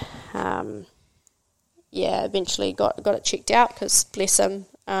then eventually got it checked out because, bless him,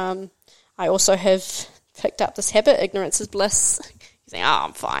 I also have picked up this habit, ignorance is bliss. He's saying,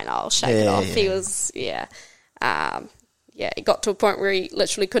 I'm fine, I'll shake it off. He was, it got to a point where he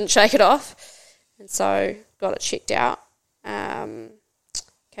literally couldn't shake it off. And so got it checked out.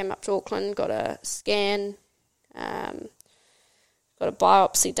 Came up to Auckland, got a scan, got a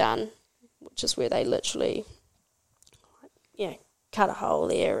biopsy done, which is where they literally, cut a hole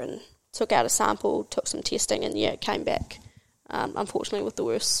there and took out a sample, took some testing, and it came back, unfortunately, with the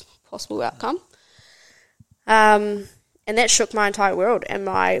worst possible outcome. And that shook my entire world, and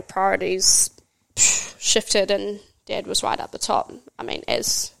my priorities shifted, and Dad was right up the top. I mean,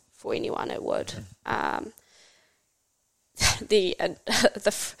 as for anyone, it would. The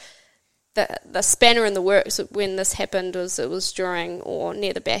spanner in the works when this happened was during or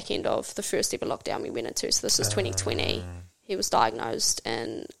near the back end of the first ever lockdown we went into. So this was 2020. He was diagnosed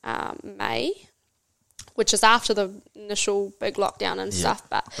in May, which is after the initial big lockdown and stuff.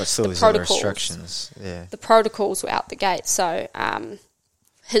 But still, there's other restrictions. Yeah, the protocols were out the gate. So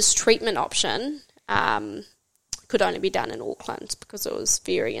his treatment option could only be done in Auckland because it was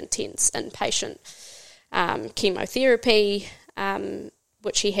very intense inpatient chemotherapy,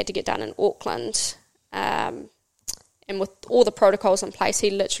 which he had to get done in Auckland. And with all the protocols in place,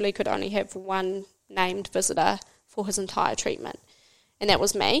 he literally could only have one named visitor for his entire treatment. And that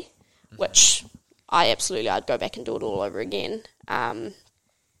was me, which I'd go back and do it all over again.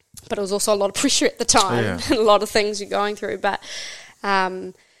 But it was also a lot of pressure at the time, and a lot of things you're going through. But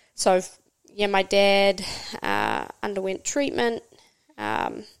my dad underwent treatment,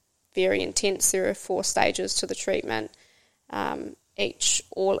 very intense. There are 4 stages to the treatment, each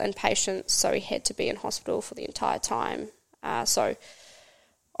all inpatient, so he had to be in hospital for the entire time. So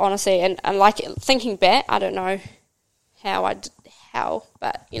honestly, and like thinking back, I don't know how,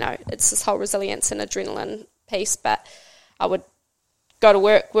 but it's this whole resilience and adrenaline piece. But I would go to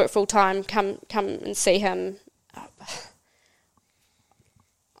work full time, come and see him.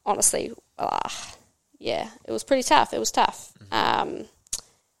 Honestly, it was pretty tough. It was tough.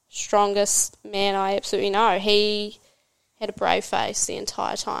 Strongest man I absolutely know. He had a brave face the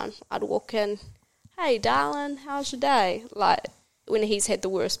entire time. I'd walk in, hey, darling, how's your day? Like, when he's had the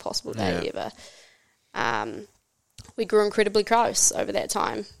worst possible day ever. We grew incredibly close over that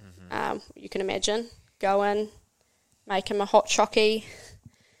time. You can imagine. Go in, make him a hot chockey,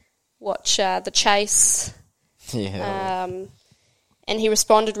 watch The Chase. And he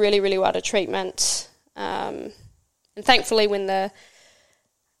responded really, really well to treatment. And thankfully, when a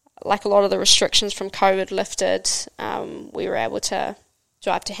lot of the restrictions from COVID lifted, we were able to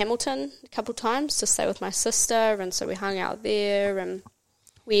drive to Hamilton a couple times to stay with my sister, and so we hung out there, and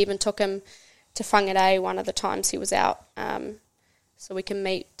we even took him to Whangarei one of the times he was out, so we can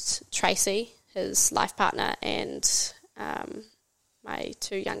meet Tracy, his life partner, and my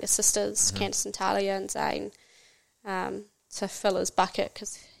two younger sisters, Candice and Talia, and Zane, to fill his bucket,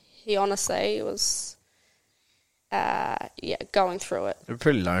 because he honestly was, going through it. They're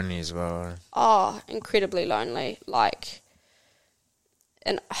pretty lonely as well. Right? Oh, incredibly lonely.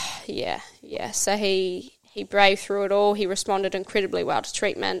 So he braved through it all. He responded incredibly well to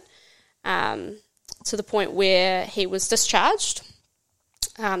treatment, to the point where he was discharged.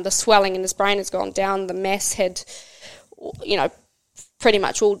 The swelling in his brain has gone down. The mass had, pretty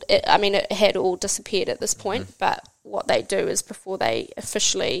much it had all disappeared at this point. But what they do is, before they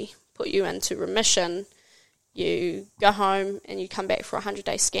officially put you into remission, you go home and you come back for a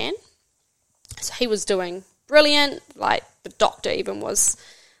 100-day scan. So he was doing brilliant. Like, the doctor even was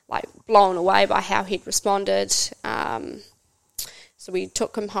blown away by how he'd responded. So we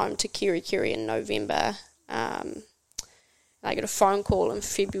took him home to Kirikiri in November. I got a phone call in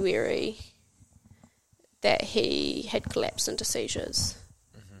February that he had collapsed into seizures.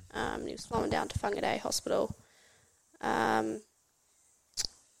 He was flown down to Whangarei Hospital. And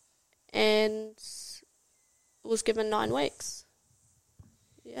was given 9 weeks.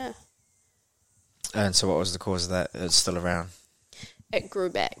 Yeah. And so what was the cause of that? It's still around? It grew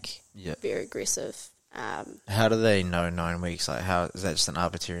back. Yeah. Very aggressive. How do they know 9 weeks? How is that just an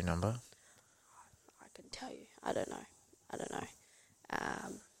arbitrary number? I couldn't tell you. I don't know.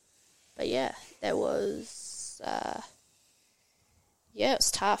 But yeah, that was, it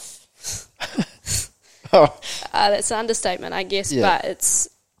was tough. Oh. That's an understatement, I guess, but it's,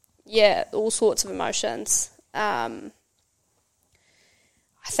 all sorts of emotions. I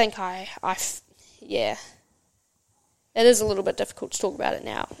think it is a little bit difficult to talk about it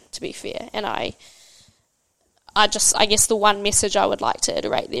now, to be fair. And I guess the one message I would like to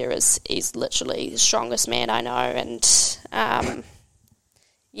iterate there is he's literally the strongest man I know. And,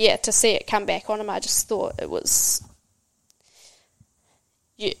 to see it come back on him, I just thought it was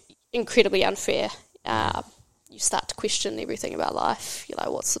incredibly unfair. You start to question everything about life. You're like,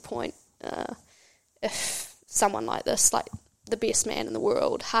 what's the point? If someone like this, like the best man in the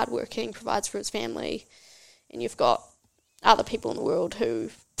world, hardworking, provides for his family, and you've got other people in the world who,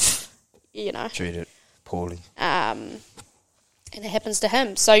 treat it poorly. And it happens to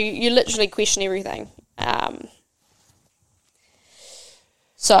him. So you literally question everything. But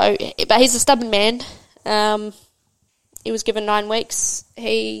he's a stubborn man. He was given 9 weeks.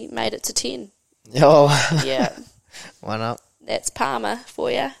 He made it to 10. Oh. Yeah. One up. That's Palmer for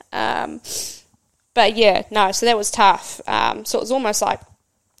you. But yeah, no, so that was tough. So it was almost like,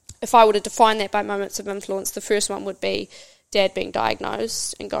 if I were to define that by moments of influence, the first one would be Dad being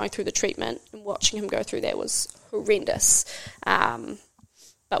diagnosed and going through the treatment, and watching him go through that was horrendous.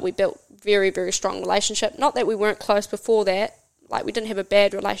 But we built very, very strong relationship. Not that we weren't close before that. Like, we didn't have a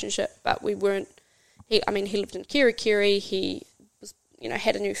bad relationship, but we weren't. He lived in Kirikiri. He was,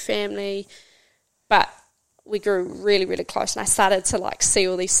 had a new family, but we grew really, really close, and I started to see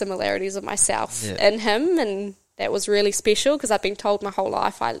all these similarities of myself in him, and that was really special, because I've been told my whole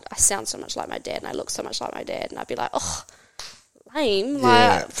life I sound so much like my dad and I look so much like my dad, and I'd be like, oh, lame,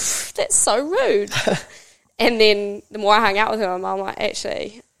 that's so rude. And then the more I hung out with him, I'm like,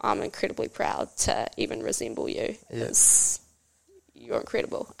 actually, I'm incredibly proud to even resemble you, because you're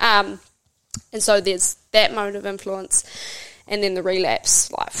incredible. And so there's that mode of influence, and then the relapse,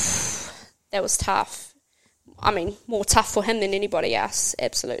 that was tough. I mean, more tough for him than anybody else,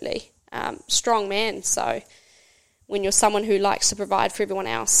 absolutely. Strong man, so when you're someone who likes to provide for everyone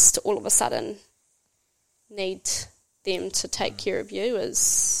else, to all of a sudden need them to take care of you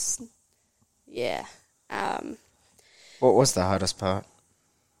is, What was the hardest part?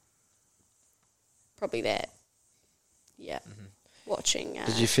 Probably that, watching.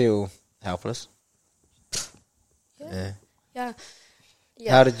 Did you feel helpless? Yeah.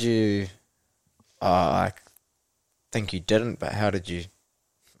 How did you... I think you didn't, but how did you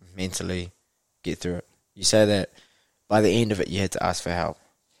mentally get through it? You say that by the end of it you had to ask for help,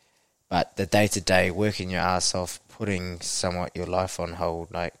 but the day-to-day, working your ass off, putting somewhat your life on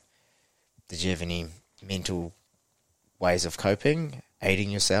hold, did you have any mental ways of coping,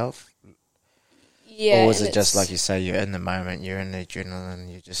 aiding yourself? Yeah. Or was it just like you say, you're in the moment, you're in the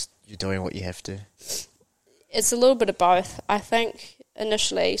adrenaline, you're doing what you have to? It's a little bit of both, I think,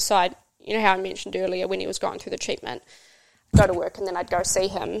 initially. So how I mentioned earlier, when he was going through the treatment, I'd go to work and then I'd go see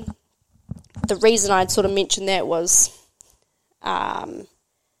him. The reason I'd sort of mentioned that was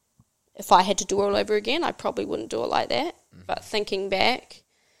if I had to do it all over again, I probably wouldn't do it like that. But thinking back,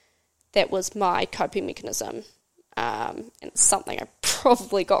 that was my coping mechanism. And it's something I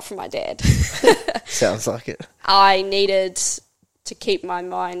probably got from my dad. Sounds like it. I needed to keep my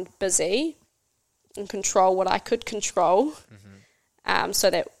mind busy and control what I could control, so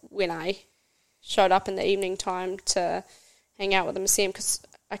that when I showed up in the evening time to hang out with him and see him, because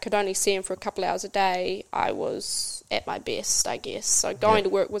I could only see him for a couple hours a day, I was at my best, I guess. So going to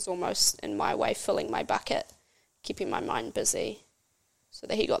work was almost, in my way, filling my bucket, keeping my mind busy so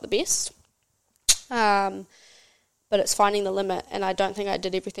that he got the best. But it's finding the limit, and I don't think I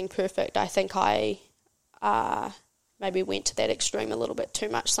did everything perfect. I think I maybe went to that extreme a little bit too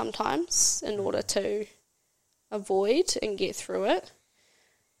much sometimes in order to avoid and get through it.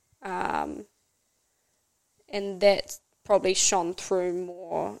 And that probably shone through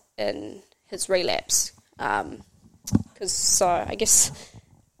more in his relapse. So I guess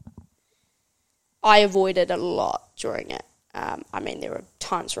I avoided a lot during it. I mean, there were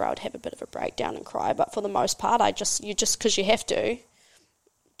times where I would have a bit of a breakdown and cry, but for the most part, because you have to,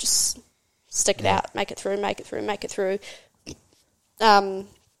 just stick it out, make it through. And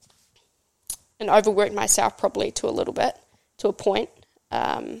overworked myself probably to a point.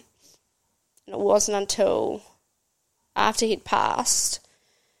 And it wasn't until after he'd passed,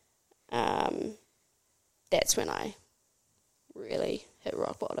 that's when I really hit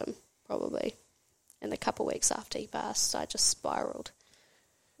rock bottom, probably. And the couple of weeks after he passed, I just spiraled.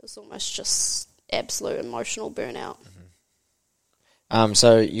 It was almost just absolute emotional burnout.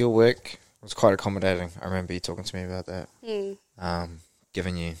 So your work was quite accommodating. I remember you talking to me about that.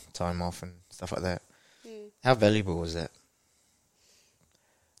 Giving you time off and stuff like that. How valuable was that?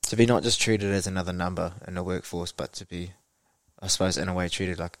 To be not just treated as another number in the workforce, but to be, I suppose, in a way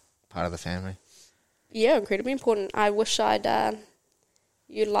treated like part of the family. Yeah, incredibly important. I wish I'd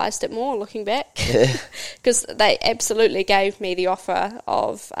utilised it more looking back, because they absolutely gave me the offer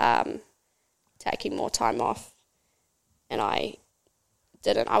of taking more time off, and I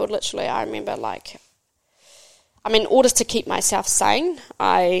didn't. I remember, in order to keep myself sane,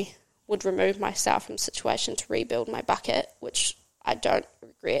 I would remove myself from the situation to rebuild my bucket, which I don't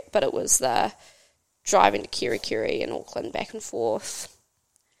regret, but it was the driving to Kirikiri in Auckland back and forth,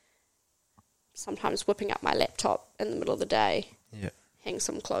 sometimes whipping up my laptop in the middle of the day, hang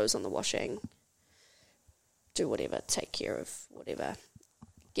some clothes on the washing, do whatever, take care of whatever,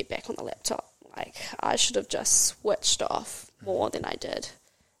 get back on the laptop. I should have just switched off more than I did.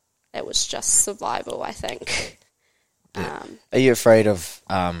 It was just survival, I think. Yeah. Are you afraid of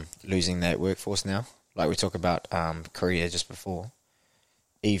losing that workforce now? Like we talk about career just before.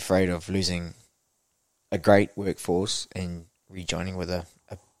 Are you afraid of losing a great workforce and rejoining with a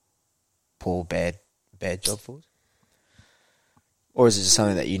poor, bad job force? Or is it just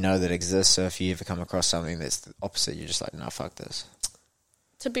something that you know that exists, so if you ever come across something that's the opposite, you're just like, no, fuck this?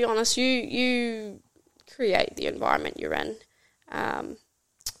 To be honest, you create the environment you're in.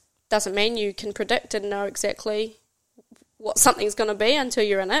 Doesn't mean you can predict and know exactly what something's going to be until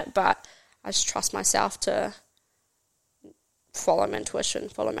you're in it, but I just trust myself to follow my intuition,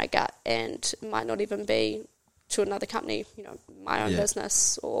 follow my gut, and it might not even be to another company, my own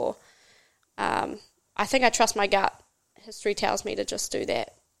business, or I think I trust my gut. History tells me to just do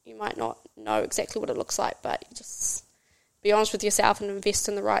that. You might not know exactly what it looks like, but you just be honest with yourself and invest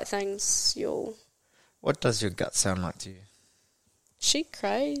in the right things. What does your gut sound like to you? She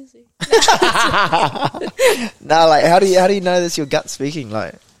crazy. No, how do you know that's your gut speaking? How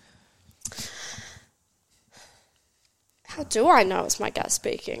do I know it's my gut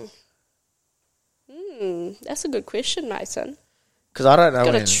speaking? That's a good question, Mason. Because I don't know.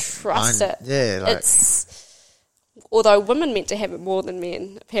 Got to trust it. Yeah, it's. Although women meant to have it more than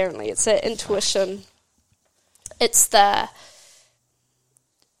men, apparently. It's that intuition. It's as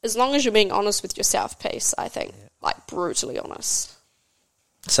long as you're being honest with yourself piece, I think. Brutally honest.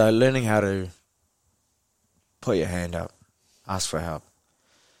 So learning how to put your hand up, ask for help.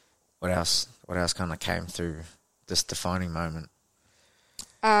 What else kind of came through this defining moment?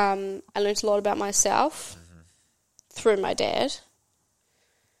 I learned a lot about myself through my dad.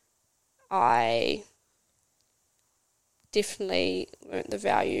 I definitely learnt the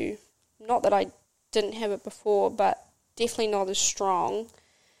value, not that I didn't have it before, but definitely not as strong,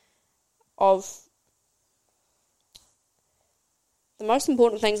 of the most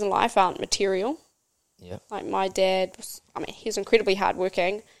important things in life aren't material. Yeah. My dad he was incredibly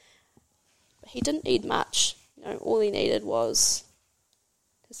hardworking, but he didn't need much. All he needed was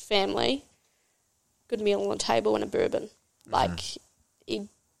his family, good meal on the table, and a bourbon. He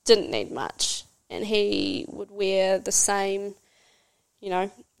didn't need much. And he would wear the same,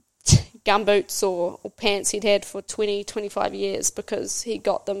 gumboots or pants he'd had for 20, 25 years because he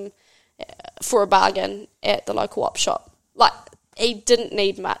got them for a bargain at the local op shop. Like, he didn't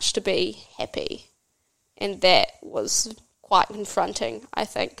need much to be happy. And that was quite confronting, I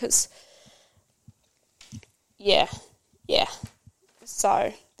think, because, yeah.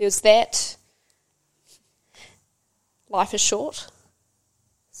 So there's that. Life is short,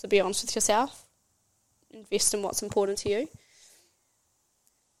 so be honest with yourself. Invest in what's important to you.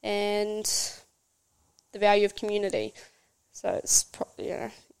 And the value of community. So it's probably,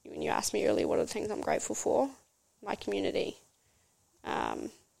 when you asked me earlier what are the things I'm grateful for, my community.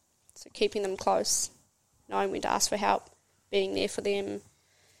 So keeping them close, knowing when to ask for help, being there for them,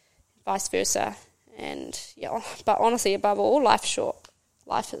 vice versa. And but honestly, above all, life's short.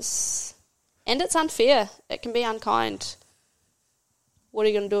 Life is, and it's unfair. It can be unkind. What are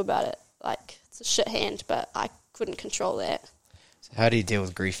you going to do about it? Like, it's a shit hand, but I couldn't control that. So how do you deal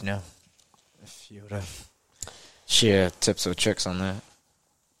with grief now? If you were to share tips or tricks on that.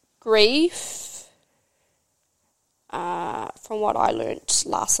 Grief, from what I learnt,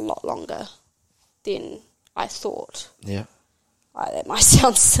 lasts a lot longer than I thought. Yeah. That might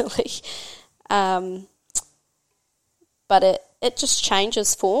sound silly. But it just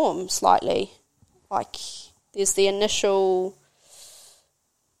changes form slightly. Like, there's the initial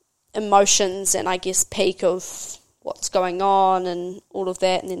emotions and I guess peak of what's going on and all of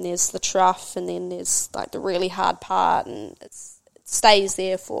that, and then there's the trough, and then there's like the really hard part, and it stays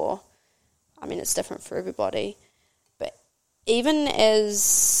there for, it's different for everybody. But even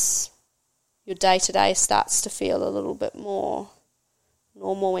as your day-to-day starts to feel a little bit more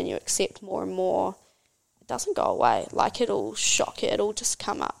normal, when you accept more and more, it doesn't go away. Like, it'll shock you, it'll just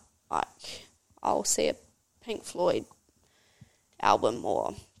come up. Like, I'll see a Pink Floyd album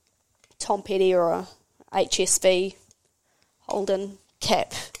or Tom Petty or a HSV Holden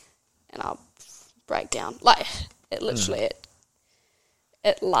cap, and I'll break down. Like, it literally,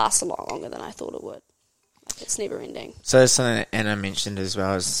 it lasts a lot longer than I thought it would. Like, it's never ending. So that's something that Anna mentioned as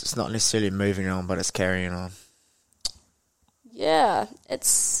well, is it's not necessarily moving on, but it's carrying on. Yeah,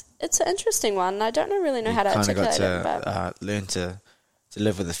 it's an interesting one. I don't really know how to articulate it. But learn to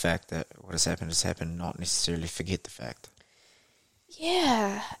live with the fact that what has happened, not necessarily forget the fact.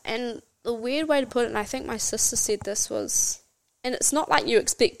 Yeah, and the weird way to put it, and I think my sister said this was, and it's not like you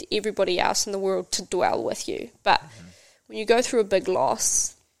expect everybody else in the world to dwell with you, but when you go through a big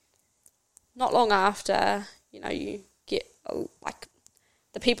loss, not long after, you get, like,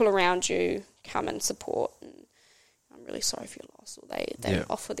 the people around you come and support, and I'm really sorry for your loss, or they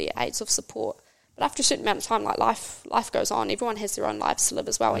offer their aids of support. But after a certain amount of time, like, life goes on. Everyone has their own lives to live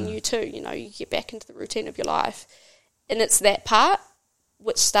as well, and you too, you get back into the routine of your life. And it's that part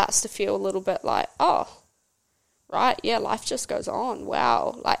which starts to feel a little bit like, oh, right, yeah, life just goes on.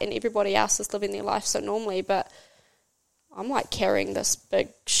 Wow. Like, and everybody else is living their life so normally, but I'm, like, carrying this big,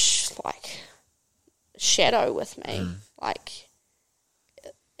 shadow with me. Like,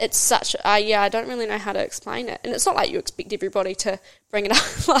 it's such, I don't really know how to explain it. And it's not like you expect everybody to bring it up,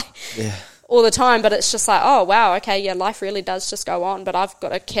 all the time, but it's just like, oh, wow, okay, yeah, life really does just go on, but I've got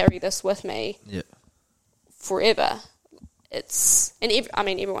to carry this with me forever.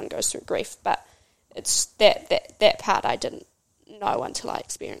 Everyone goes through grief, but it's that part I didn't know until I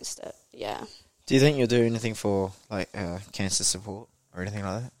experienced it. Yeah. Do you think you'll do anything for cancer support or anything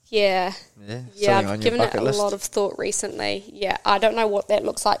like that? Yeah. I've given it a list? lot of thought recently. Yeah, I don't know what that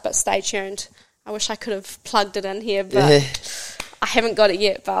looks like, but stay tuned. I wish I could have plugged it in here, but I haven't got it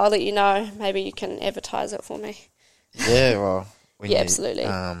yet. But I'll let you know. Maybe you can advertise it for me. Yeah, well, absolutely.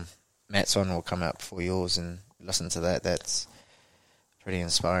 Matt's one will come out before yours, and listen to that. That's pretty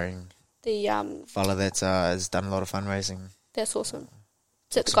inspiring. The fellow that has done a lot of fundraising. That's awesome.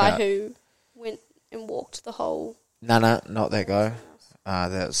 Is it the guy who went and walked the whole? No, not that guy.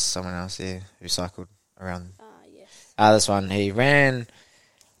 That was someone else here who cycled around. Yes. This one, he ran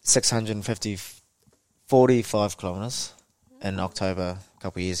 45 kilometres in October a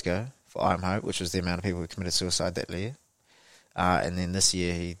couple of years ago for I'm Hope, which was the amount of people who committed suicide that year. And then this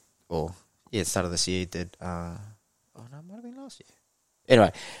year, it started this year, he did, it might have been last year.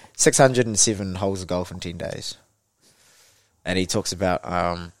 Anyway, 607 holes of golf in 10 days. And he talks about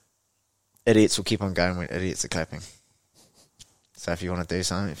idiots will keep on going when idiots are clapping. So if you want to do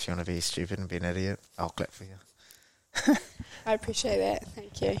something, if you want to be stupid and be an idiot, I'll clap for you. I appreciate that.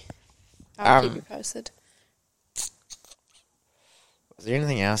 Thank you. I'll keep you posted. Was there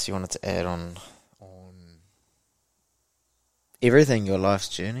anything else you wanted to add on everything, your life's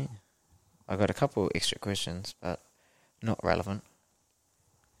journey? I got a couple extra questions, but not relevant.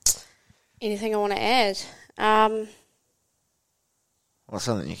 Anything I want to add? I What's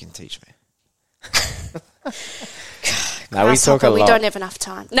something you can teach me? No, we talk a lot. We don't have enough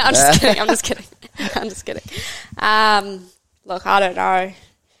time. No, I'm just kidding. I'm just kidding. Look, I don't know.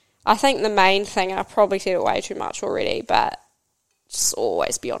 I think the main thing, and I've probably said it way too much already, but just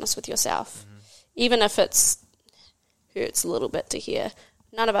always be honest with yourself. Mm-hmm. Even if it hurts a little bit to hear.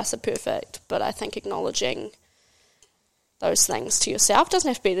 None of us are perfect, but I think acknowledging those things to yourself doesn't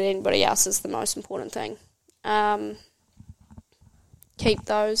have to be to anybody else is the most important thing. Keep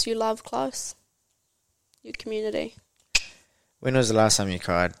those you love close. Your community. When was the last time you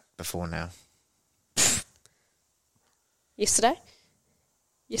cried before now? Yesterday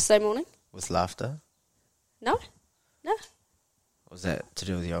morning. With laughter? No. Was that to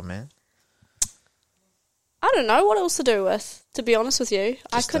do with your old man? I don't know what else to do with, to be honest with you.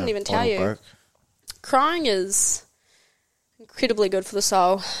 I couldn't even tell you. Broke. Crying is incredibly good for the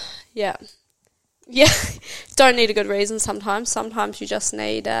soul. Yeah. Don't need a good reason sometimes. Sometimes you just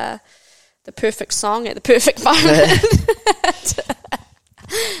need the perfect song at the perfect moment.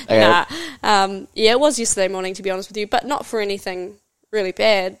 Okay. It was yesterday morning, to be honest with you, but not for anything really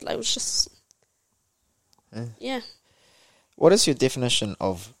bad. It was just, yeah. What is your definition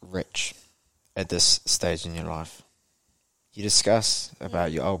of rich at this stage in your life? You discuss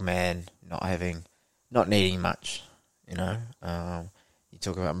about your old man not needing much, you know. You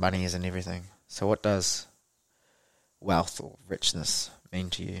talk about money and everything. So what does wealth or richness mean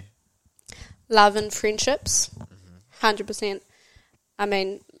to you? Love and friendships, 100%. I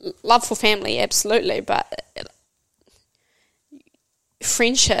mean, love for family, absolutely, but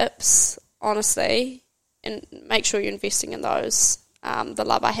friendships, honestly, and make sure you're investing in those. The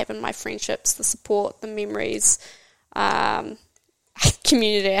love I have in my friendships, the support, the memories,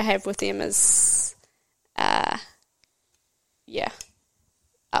 community I have with them is,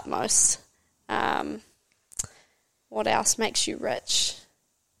 utmost. What else makes you rich?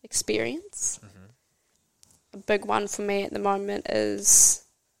 Experience. A big one for me at the moment is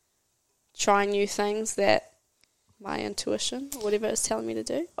trying new things that my intuition or whatever is telling me to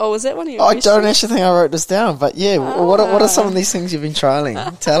do. Oh, was that one of your questions? I don't actually think I wrote this down, but yeah, what are some of these things you've been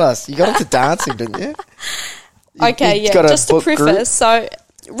trialing? Tell us. You got into dancing, didn't you? Just to preface, so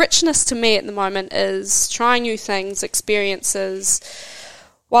richness to me at the moment is trying new things, experiences,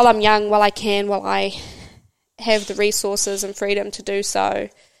 while I'm young, while I can, while I have the resources and freedom to do so,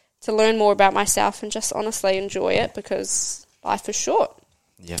 to learn more about myself and just honestly enjoy it because life is short.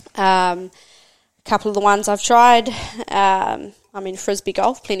 Yeah. A couple of the ones I've tried, frisbee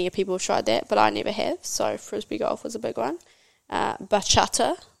golf, plenty of people have tried that, but I never have, so frisbee golf was a big one.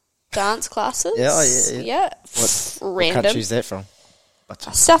 Bachata dance classes. Yeah. What country is that from?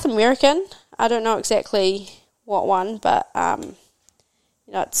 South American. I don't know exactly what one, but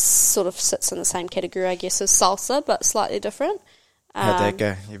it sort of sits in the same category, I guess, as salsa, but slightly different. How'd that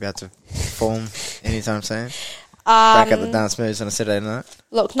go? You about to perform anytime soon? Back at the dance moves on a Saturday night?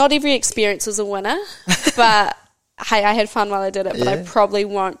 Look, not every experience is a winner, but hey, I had fun while I did it, but I probably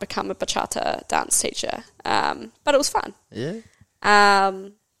won't become a bachata dance teacher. But it was fun. Yeah?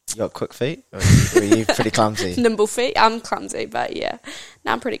 You got quick feet? Or were you pretty clumsy? Nimble feet? I'm clumsy, but yeah.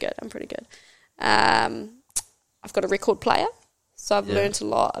 No, I'm pretty good. I've got a record player, so I've learnt a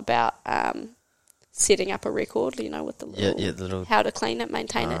lot about setting up a record, with the little how to clean it,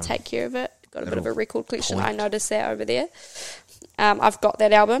 maintain it, take care of it. Got a bit of a record collection. I noticed that over there. I've got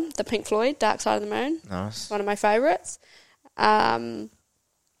that album, the Pink Floyd, Dark Side of the Moon. Nice. One of my favourites.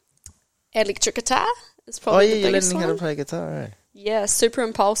 Electric guitar is probably the biggest one. You're learning how to play guitar, right? Yeah, super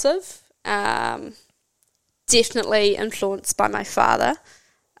impulsive. Definitely influenced by my father.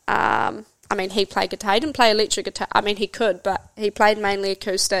 He played guitar. He didn't play electric guitar. He could, but he played mainly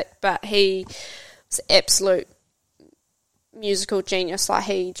acoustic, but he was absolute musical genius. Like,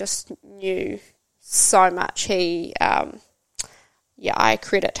 he just knew so much. I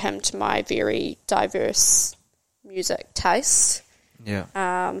credit him to my very diverse music taste. Yeah.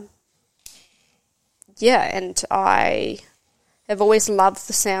 And I have always loved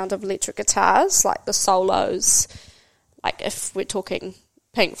the sound of electric guitars, like the solos, like if we're talking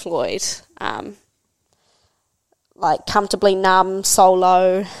Pink Floyd, like Comfortably Numb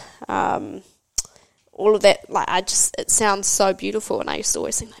solo, all of that, it sounds so beautiful, and I used to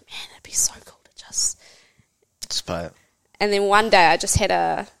always think, man, it'd be so cool to just play it. And then one day I just had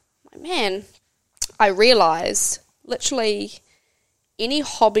I realised literally any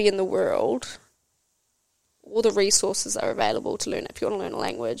hobby in the world, all the resources are available to learn it. If you want to learn a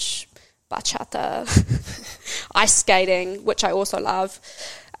language, bachata, ice skating, which I also love,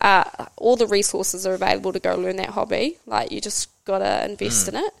 all the resources are available to go learn that hobby. Like, you just got to invest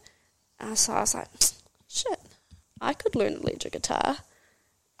in it. So I was like, shit, I could learn electric guitar.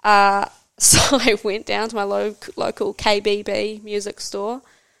 So I went down to my local KBB music store,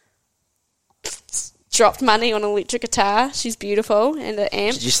 dropped money on an electric guitar. She's beautiful, and an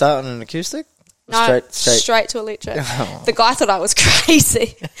amp. Did you start on an acoustic? No, straight to electric. Oh. The guy thought I was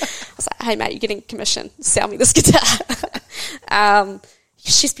crazy. I was like, hey, mate, you're getting commission. Sell me this guitar.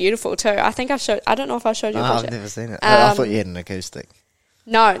 She's beautiful too. I think I don't know if I showed you a picture. I've never seen it. I thought you had an acoustic.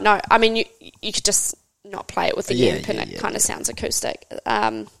 No. I mean, you could just not play it with the amp and it kind of sounds acoustic.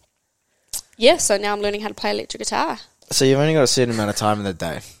 So now I'm learning how to play electric guitar. So you've only got a certain amount of time in the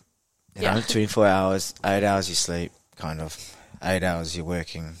day. You know, 24 hours, 8 hours you sleep, kind of. 8 hours you're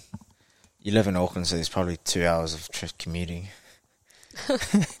working. You live in Auckland, so there's probably 2 hours of commuting.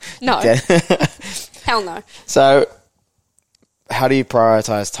 No. Hell no. So how do you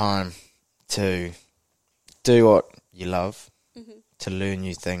prioritise time to do what you love, to learn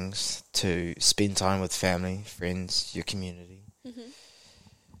new things, to spend time with family, friends, your community? Mm-hmm.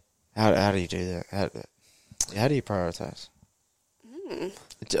 How do you do that? How do you prioritise?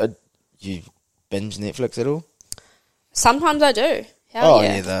 You binge Netflix at all? Sometimes I do.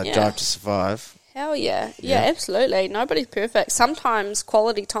 Drive to Survive. Hell yeah. Yeah, absolutely. Nobody's perfect. Sometimes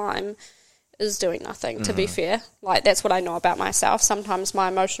quality time is doing nothing, to be fair. Like, that's what I know about myself. Sometimes my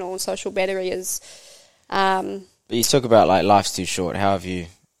emotional and social battery is... But you talk about, like, life's too short. How have you,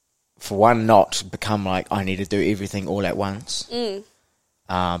 for one, not become like, I need to do everything all at once,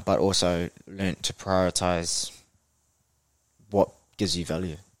 but also learnt to prioritise what gives you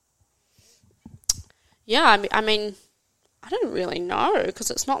value? Yeah, I mean, I don't really know,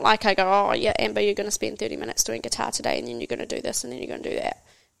 because it's not like I go, oh, yeah, Amber, you're going to spend 30 minutes doing guitar today, and then you're going to do this, and then you're going to do that.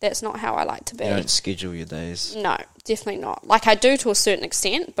 That's not how I like to be. You don't schedule your days? No, definitely not. Like, I do to a certain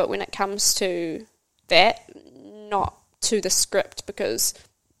extent, but when it comes to that, not to the script, because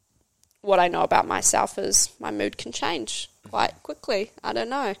what I know about myself is my mood can change quite quickly. I don't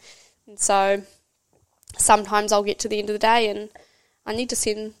know. And so sometimes I'll get to the end of the day and I need to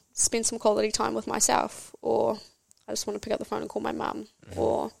spend some quality time with myself, or I just want to pick up the phone and call my mum,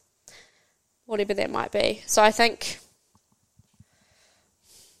 or whatever that might be. So I think...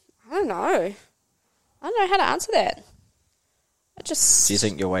 I don't know how to answer that. Do you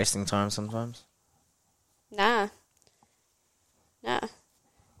think you're wasting time sometimes? Nah.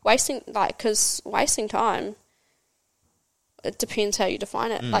 Wasting time, it depends how you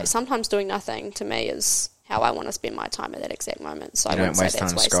define it. Like, sometimes doing nothing to me is how I want to spend my time at that exact moment. So I don't waste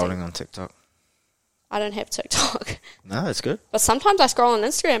time scrolling on TikTok. I don't have TikTok. No, it's good. But sometimes I scroll on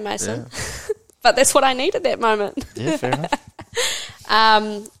Instagram, Mason. Yeah. But that's what I need at that moment. Yeah, fair enough. I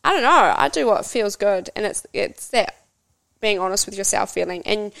don't know. I do what feels good, and it's that being honest with yourself feeling.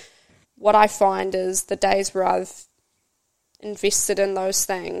 And what I find is the days where I've invested in those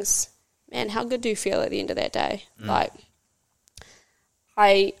things, man, how good do you feel at the end of that day? Like,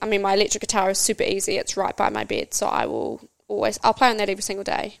 I mean, my electric guitar is super easy. It's right by my bed, so I'll play on that every single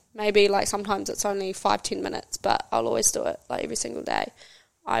day. Maybe, like, sometimes it's only 5-10 minutes, but I'll always do it, like, every single day.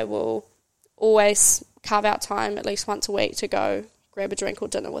 I will always carve out time at least once a week to go grab a drink or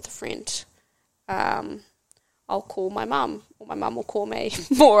dinner with a friend. I'll call my mum, or my mum will call me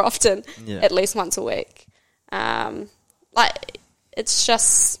more often, at least once a week. Like, it's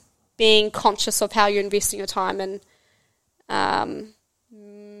just being conscious of how you're investing your time, and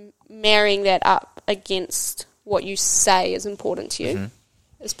marrying that up against what you say is important to you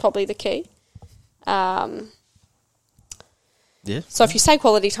is probably the key. So if you say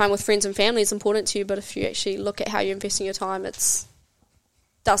quality time with friends and family is important to you, but if you actually look at how you're investing your time, it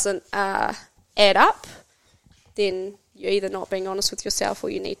doesn't add up, then you're either not being honest with yourself, or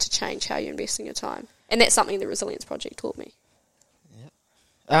you need to change how you're investing your time. And that's something the Resilience Project taught me.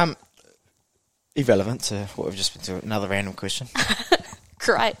 Yeah. Irrelevant to what we've just been to. Another random question.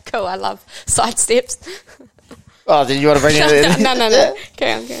 Great, cool. I love side steps. Oh, did you want to bring it in? No. Yeah.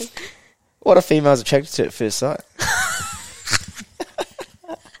 Carry on. What are females attracted to at first sight?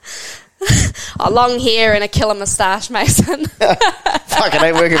 Long hair and a killer moustache, Mason. Fuck, it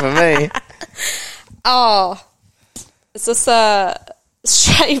ain't working for me. Oh, is this a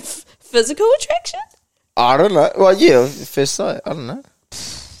straight physical attraction? I don't know. Well, yeah, first sight. I don't know.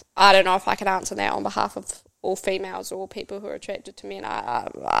 I don't know if I can answer that on behalf of all females or all people who are attracted to men. I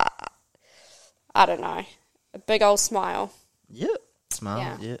don't know. A big old smile. Yeah.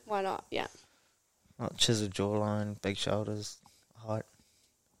 Smile, yeah. Why not? Yeah. Like chiseled jawline, big shoulders, height.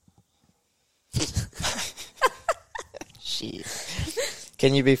 Shit.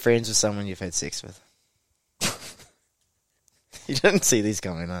 Can you be friends with someone you've had sex with? You didn't see these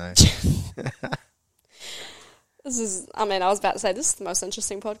coming, no. I was about to say, this is the most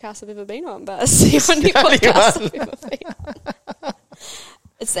interesting podcast I've ever been on, but it's the only podcast I've ever been on.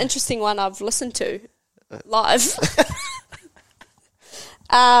 It's the interesting one I've listened to live.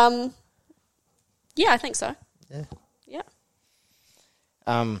 Yeah, I think so. Yeah.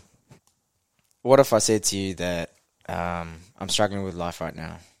 Yeah. What if I said to you that I'm struggling with life right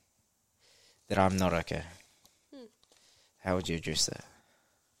now? That I'm not okay? How would you address that?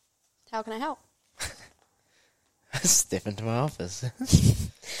 How can I help? Step into my office.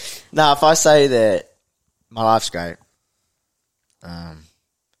 No, if I say that my life's great, I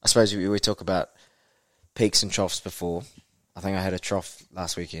suppose we talk about peaks and troughs before. I think I had a trough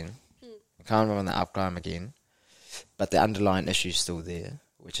last weekend. I can't remember on the up climb again, but the underlying issue's still there,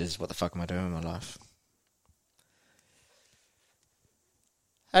 which is what the fuck am I doing with my life?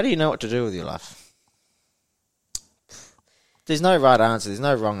 How do you know what to do with your life? There's no right answer. There's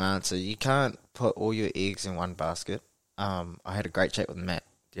no wrong answer. You can't put all your eggs in one basket. I had a great chat with Matt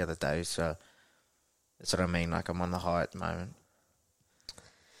the other day, so that's what I mean. Like, I'm on the high at the moment.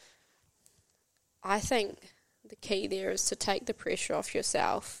 I think the key there is to take the pressure off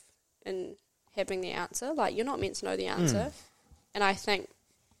yourself in having the answer. Like, you're not meant to know the answer. And I think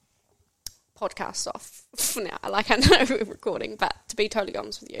podcast off for now. Like, I know we're recording, but to be totally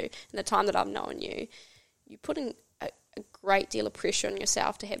honest with you, in the time that I've known you, you put in a great deal of pressure on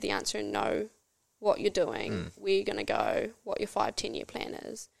yourself to have the answer and know what you're doing, where you're going to go, what your 5-10 year plan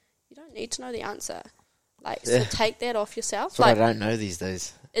is. You don't need to know the answer. Like, so take that off yourself. That's what I don't know these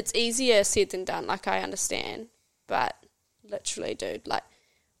days. It's easier said than done, like, I understand. But literally, dude, like,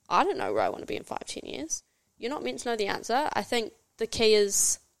 I don't know where I want to be in 5-10 years. You're not meant to know the answer. I think the key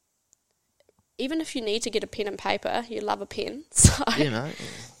is, even if you need to get a pen and paper, you love a pen. So You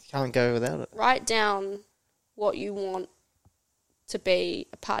can't go without it. write down what you want to be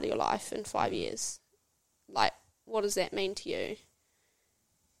a part of your life in 5 years. Like, what does that mean to you?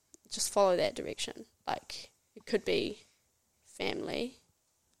 Just follow that direction. Like, it could be family,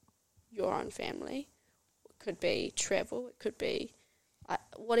 your own family. It could be travel. It could be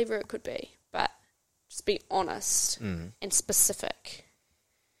whatever it could be. But just be honest and specific.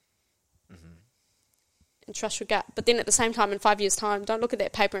 And trust your gut. But then at the same time, in 5 years' time, don't look at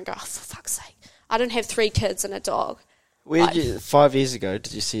that paper and go, oh, for fuck's sake, I don't have 3 kids and a dog. Where did you, 5 years ago,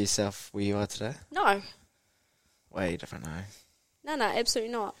 did you see yourself where you are today? No. Way different, no? No,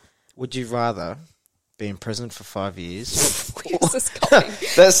 absolutely not. Would you rather be in prison for 5 years? Where's this going?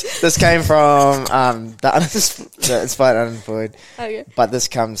 This came from the Inspired Unemployed, Okay. but this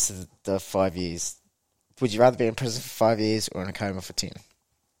comes to the 5 years. Would you rather be in prison for 5 years or in a coma for 10?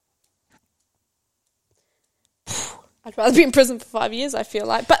 I'd rather be in prison for 5 years, I feel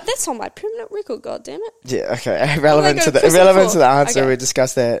like. But that's on my permanent record, God damn it. Yeah, okay. Irrelevant to the answer, we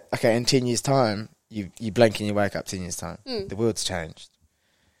discussed that. Okay, in 10 years' time, you blink and you wake up 10 years' time. The world's changed.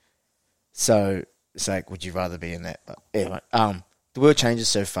 So, it's like, would you rather be in that? Anyway, the world changes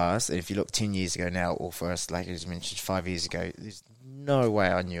so fast that if you look 10 years ago now, or for us, like as mentioned, 5 years ago, there's no way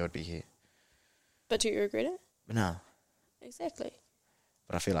I knew I'd be here. But do you regret it? No. Exactly.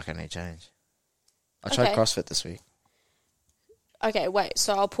 But I feel like I need change. I tried CrossFit this week. Okay, wait,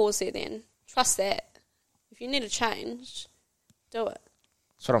 so I'll pause there then. Trust that. If you need a change, do it.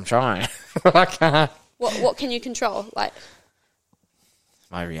 That's what I'm trying. I can't. What can you control? Like,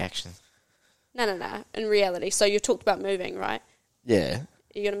 My reaction. No. In reality. So you talked about moving, right? Yeah.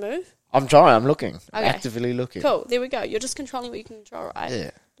 Are you going to move? I'm trying. I'm looking. Okay. Actively looking. Cool. There we go. You're just controlling what you can control, right?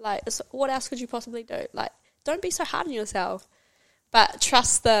 Yeah. Like, what else could you possibly do? Like, don't be so hard on yourself. But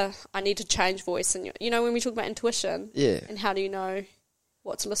trust the, I need to change voice. And you know, when we talk about intuition. Yeah. And how do you know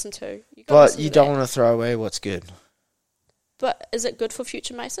what to listen to? But you don't want to throw away what's good. But is it good for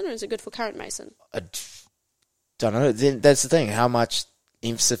future Mason or is it good for current Mason? I don't know. Then that's the thing. How much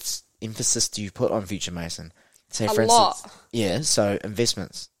emphasis do you put on future Mason? Say, for lot. instance, yeah. So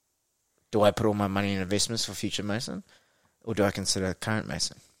investments. Do I put all my money in investments for future Mason, or do I consider current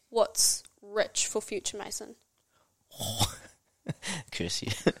Mason? What's rich for future Mason? Curse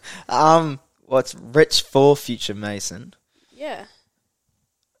you. What's rich for future Mason? Yeah.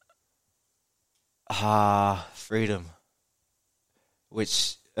 Freedom.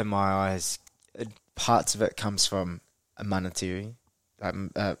 Which, in my eyes, parts of it comes from a monetary, I was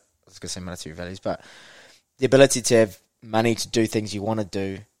going to say monetary values, but the ability to have money to do things you want to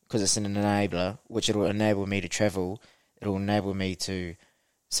do, because it's an enabler, which it will enable me to travel. It will enable me to,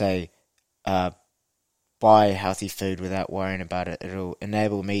 say, buy healthy food without worrying about it. It will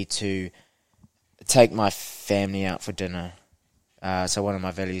enable me to take my family out for dinner. So one of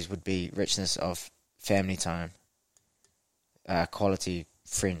my values would be richness of family time, quality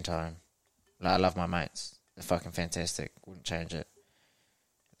friend time. Like, I love my mates. They're fucking fantastic. Wouldn't change it.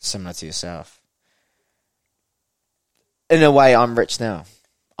 Similar to yourself. In a way, I'm rich now.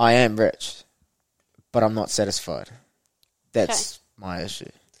 I am rich, but I'm not satisfied. That's my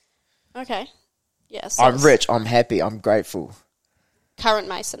issue. Okay. Yeah. So I'm rich. I'm happy. I'm grateful. Current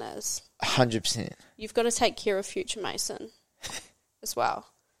Mason is. 100%. You've got to take care of future Mason as well.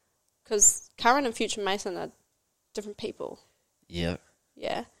 Because current and future Mason are different people. Yeah.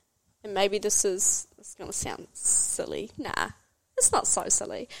 Yeah. And maybe this is going to sound silly. Nah, it's not so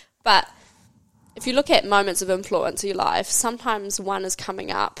silly. But if you look at moments of influence in your life, sometimes one is coming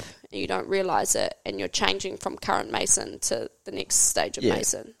up and you don't realise it, and you're changing from current Mason to the next stage of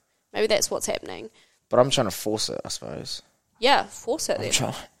Mason. Maybe that's what's happening. But I'm trying to force it, I suppose. Yeah, force it I'm then.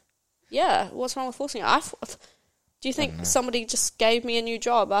 trying. Yeah, what's wrong with forcing it? Do you think somebody just gave me a new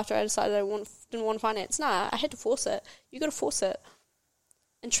job after I decided I didn't want finance? Nah, I had to force it. You got to force it.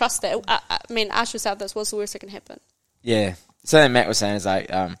 And trust that. I mean, ask yourself this, what's the worst that can happen? Yeah. Something Matt was saying is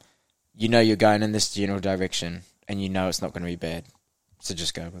like, you know you're going in this general direction and you know it's not going to be bad. So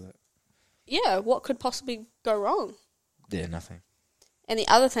just go with it. Yeah, what could possibly go wrong? Yeah, nothing. And the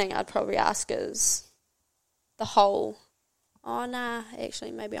other thing I'd probably ask is the whole,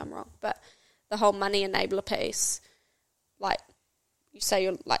 actually maybe I'm wrong, but the whole money enabler piece. Like, you say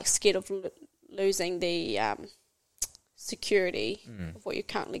you're like scared of losing the security of what you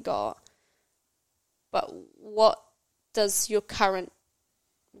currently got. But what does your current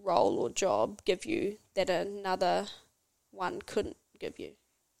role or job give you that another one couldn't give you?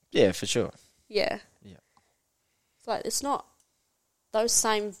 Yeah, for sure. Yeah. Yeah. It's like, it's not the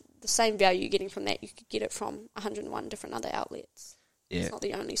same value you're getting from that. You could get it from 101 different other outlets. Yeah. It's not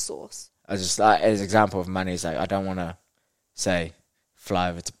the only source. I just like, as an example of money, is like I don't want to say fly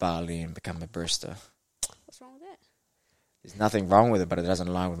over to Bali and become a barista. What's wrong with that? There's nothing wrong with it, but it doesn't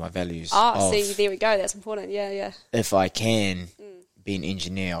align with my values. See, there we go. That's important. Yeah. If I can be an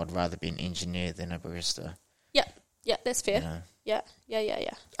engineer, I'd rather be an engineer than a barista. Yeah, that's fair. You know?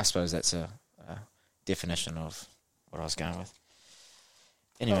 Yeah. I suppose that's a definition of what I was going with.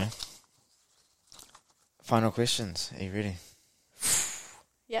 Anyway, Final questions. Are you ready?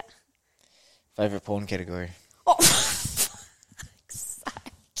 Yeah. Favourite porn category? Oh,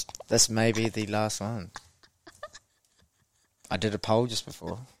 This may be the last one. I did a poll just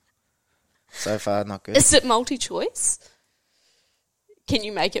before. So far, not good. is it multi-choice? Can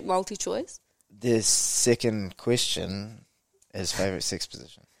you make it multi-choice? The second question is favourite sex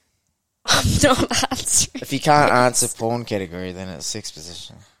position. I'm not answering. If you can't answer porn category, then it's sex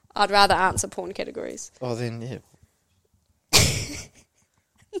position. I'd rather answer porn categories. Oh, then, yeah.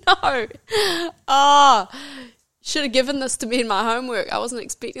 No. Oh, should have given this to me in my homework. I wasn't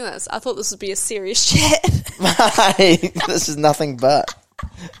expecting this. I thought this would be a serious chat. Mate, this is nothing but.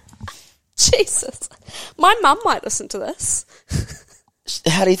 Jesus. My mum might listen to this.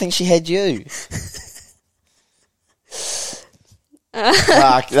 How do you think she had you?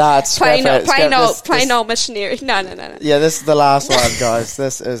 It's plain old missionary. No. Yeah, this is the last one, guys.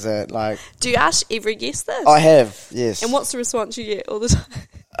 This is it. Like, do you ask every guest this? I have, yes. And what's the response you get all the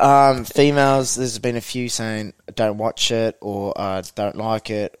time? Females, there's been a few saying, don't watch it, or don't like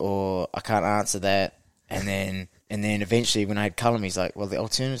it, or I can't answer that. And then eventually when I had Cullum, he's like, well, the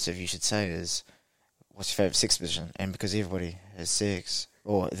alternative you should say is, what's your favourite sex position? And because everybody has sex,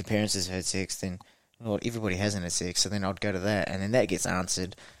 or the parents have had sex, then, well, everybody hasn't had sex, so then I'd go to that, and then that gets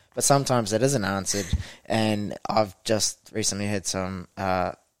answered. But sometimes that isn't answered, and I've just recently had some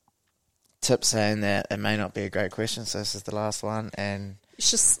tips saying that it may not be a great question, so this is the last one, and...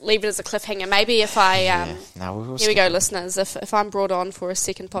 Just leave it as a cliffhanger. Maybe if I... here we go, listeners. If I'm brought on for a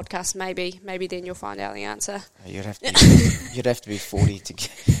second podcast, maybe then you'll find out the answer. You'd have to be 40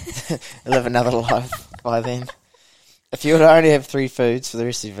 to live another life by then. If you were to only have 3 foods for the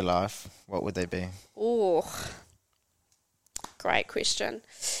rest of your life, what would they be? Oh, great question.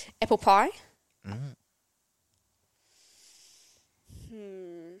 Apple pie.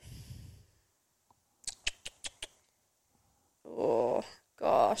 Oh,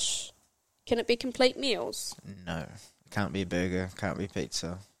 gosh. Can it be complete meals? No. It can't be a burger. Can't be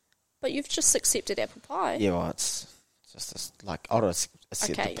pizza. But you've just accepted apple pie. Yeah, well, it's just like, I'll accept the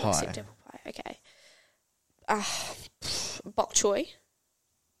pie. Okay, you accept apple pie. Okay. Bok choy.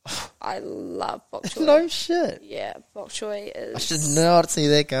 I love bok choy. No shit. Yeah, bok choy is... I should not see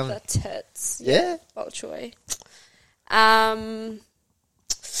that coming. The tits. Yeah? Bok choy.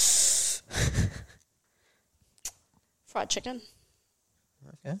 Fried chicken.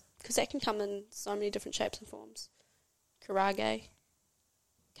 Okay. Because that can come in so many different shapes and forms. Karage.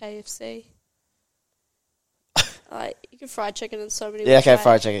 KFC. Like, you can fried chicken in so many ways.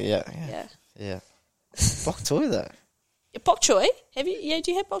 Fried chicken, yeah. Bok choy, though. Bok choy? Do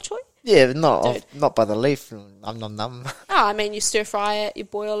you have bok choy? Yeah, not by the leaf. Nom. Oh, I mean, you stir fry it, you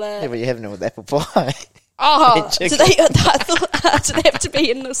boil it. Yeah, but you're having it with apple pie. Oh, do they have to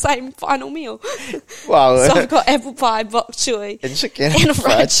be in the same final meal? Well, So I've got apple pie, bok choy, and chicken, and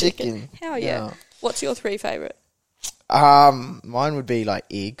fried chicken. Hell yeah! No. What's your 3 favourite? Mine would be like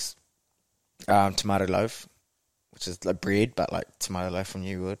eggs, tomato loaf, which is like bread, but like tomato loaf from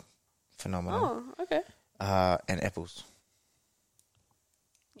New Wood. Phenomenal. Oh, okay. And apples.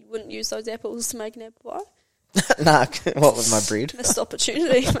 You wouldn't use those apples to make an apple pie? Nah, what was my bread? Missed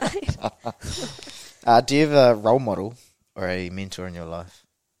opportunity, mate. Do you have a role model or a mentor in your life?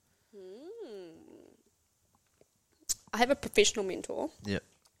 I have a professional mentor. Yep.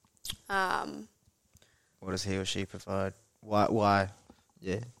 What does he or she provide? Why?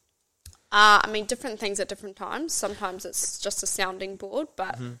 Yeah. I mean, different things at different times. Sometimes it's just a sounding board,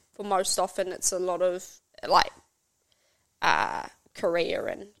 but for most often it's a lot of, like, career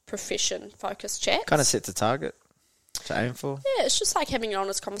and profession-focused chats. Kind of sets a target to aim for. Yeah, it's just like having an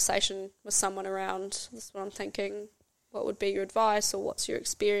honest conversation with someone around, this is what I'm thinking, what would be your advice, or what's your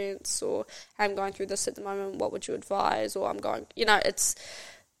experience, or hey, I'm going through this at the moment, what would you advise, or I'm going, it's,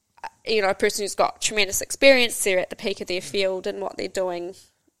 a person who's got tremendous experience, they're at the peak of their field and what they're doing.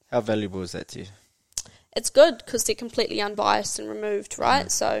 How valuable is that to you? It's good because they're completely unbiased and removed,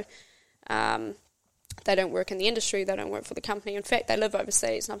 right? So they don't work in the industry, they don't work for the company. In fact, they live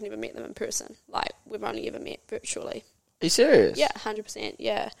overseas and I've never met them in person. Like, we've only ever met virtually. Are you serious? Yeah, 100%,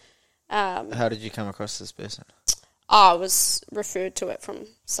 yeah. How did you come across this person? I was referred to it from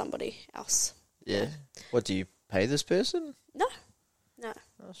somebody else. Yeah. What, do you pay this person? No.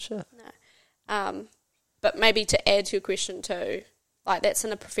 Oh, shit. No. But maybe to add to your question too, like, that's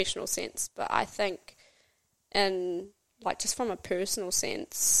in a professional sense, but I think in, like, just from a personal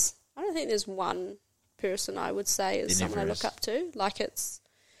sense, I don't think there's one person I would say is someone I look up to. Like,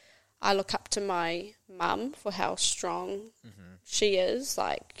 I look up to my mum for how strong she is,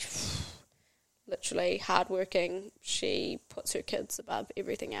 like, literally hardworking. She puts her kids above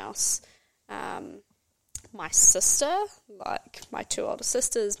everything else. My sister, like my 2 older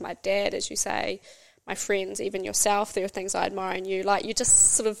sisters, my dad, as you say, my friends, even yourself, there are things I admire in you. Like, you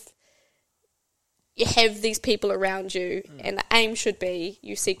just sort of, you have these people around you and the aim should be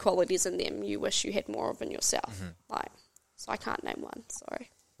you see qualities in them you wish you had more of in yourself. Like, so I can't name one, sorry.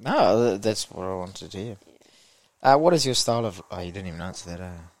 No, that's what I wanted to hear. Yeah. What is your style of... Oh, you didn't even answer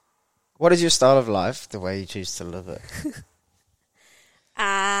that. What is your style of life, the way you choose to live it?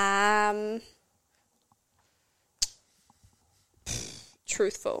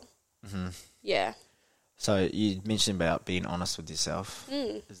 Truthful. Yeah. So you mentioned about being honest with yourself.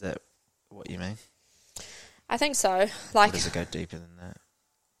 Is that what you mean? I think so. Like, or does it go deeper than that?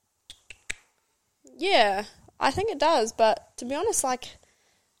 Yeah, I think it does. But to be honest, like,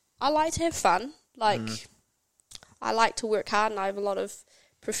 I like to have fun. Like, I like to work hard, and I have a lot of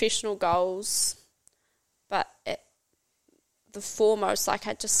professional goals. But the foremost, like,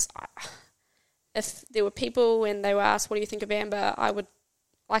 if there were people and they were asked, "What do you think of Amber?" I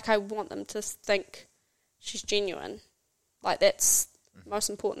want them to think she's genuine. Like, that's the most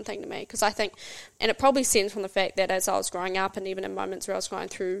important thing to me, because I think, and it probably stems from the fact that as I was growing up, and even in moments where I was going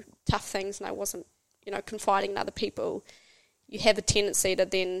through tough things and I wasn't, confiding in other people, you have a tendency to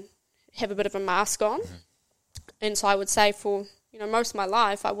then have a bit of a mask on. And so I would say for, most of my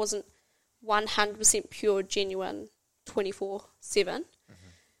life, I wasn't 100% pure, genuine, 24/7.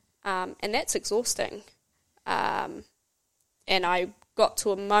 And that's exhausting. And I got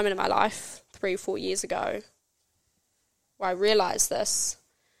to a moment in my life 3 or 4 years ago where I realised this.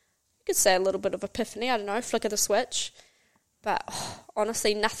 You could say a little bit of epiphany, I don't know, flick of the switch. But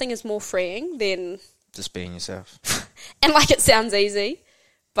honestly, nothing is more freeing than... just being yourself. And, like, it sounds easy,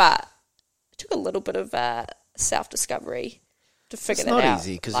 but it took a little bit of self-discovery to figure that out. It's not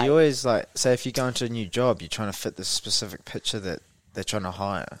easy, because you always, say if you go into a new job, you're trying to fit this specific picture that they're trying to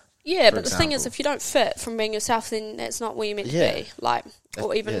hire. Yeah, but the thing is, if you don't fit from being yourself, then that's not where you're meant to be. Like,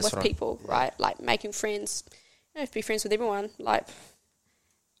 or even with people, right? Like, making friends. You have to be friends with everyone. Like,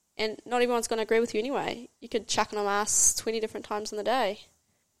 and not everyone's going to agree with you anyway. You could chuck on them ass 20 different times in the day.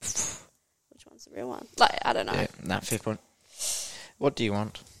 Which one's the real one? Like, I don't know. Yeah, nah, fair point. What do you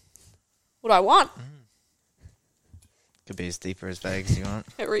want? What do I want? Could be as deep or as vague as you want.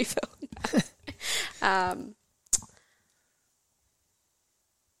 A refill.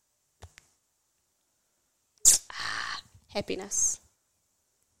 Happiness.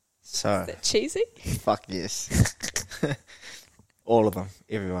 So. Is that cheesy? Fuck yes. All of them.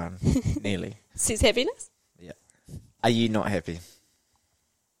 Everyone. Nearly. Says happiness? Yeah. Are you not happy?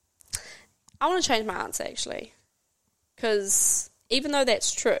 I want to change my answer, actually. Because even though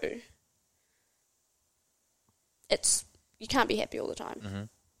that's true, you can't be happy all the time. Mm-hmm.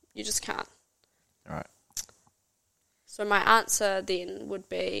 You just can't. All right. So my answer then would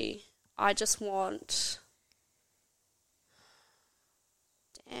be, I just want...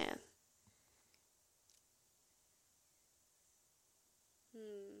 Damn.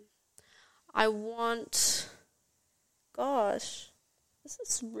 I want... Gosh, this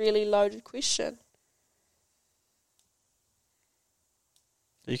is a really loaded question.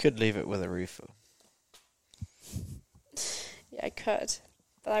 You could leave it with a refill. Yeah, I could.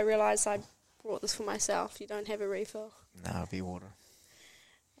 But I realised I brought this for myself. You don't have a refill. No, it'll be water.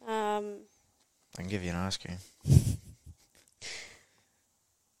 I I can give you an ice cream.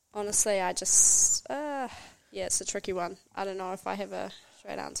 Honestly, I just... yeah, it's a tricky one. I don't know if I have a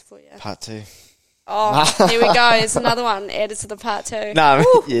straight answer for you. Part 2. Oh, here we go. It's another one added to the part 2. No,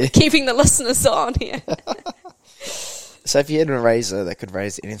 Woo, yeah. keeping the listeners on here. So if you had a razor that could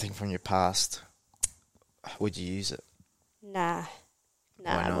raise anything from your past, would you use it? Nah,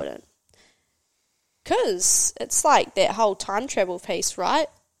 Why I not? wouldn't. Because it's like that whole time travel piece, right?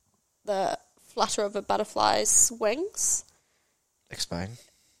 The flutter of a butterfly's wings. Explain.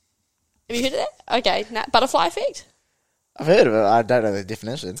 Have you heard of that? Okay, butterfly effect. I've heard of it. I don't know the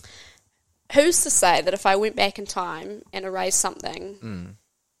definition. Who's to say that if I went back in time and erased something,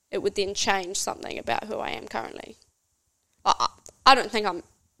 it would then change something about who I am currently? I don't think I'm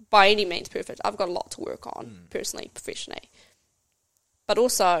by any means perfect. I've got a lot to work on, personally, professionally. But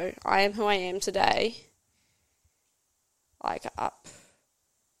also, I am who I am today. Like, I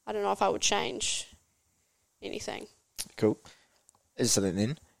don't know if I would change anything. Cool. So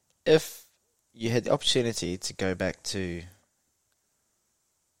then, if you had the opportunity to go back to,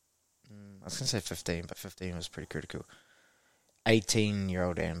 I was going to say 15, but 15 was pretty critical.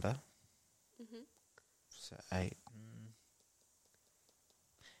 18-year-old Amber. Mm-hmm. So 8.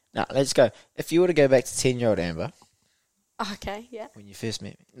 Now, let's go. If you were to go back to 10-year-old Amber. Okay, yeah. When you first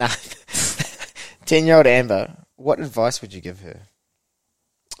met me. No. 10-year-old Amber, what advice would you give her?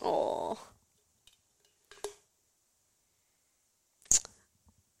 Oh.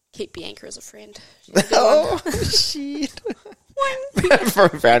 Keep Bianca as a friend. Oh, shit. For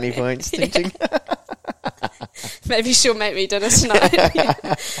brownie points, teaching. Maybe she'll make me dinner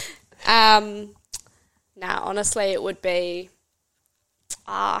tonight. Honestly, it would be...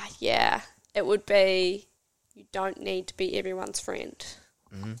 it would be, you don't need to be everyone's friend.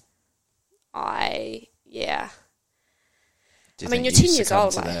 Mm-hmm. You're 10 years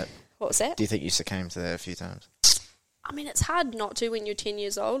old. Like, what was that? do you think you succumbed to that a few times? I mean, it's hard not to when you're 10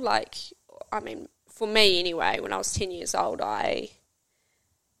 years old. Like, I mean, for me anyway, when I was 10 years old, I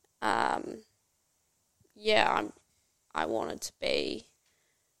wanted to be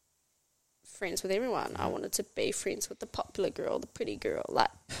friends with everyone. I wanted to be friends with the popular girl, the pretty girl. Like,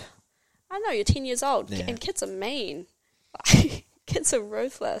 I know, you're 10 years old, and kids are mean. Like, kids are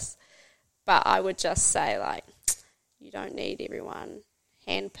ruthless. But I would just say, like, you don't need everyone.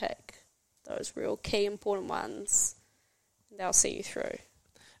 Handpick those real key important ones. They'll see you through.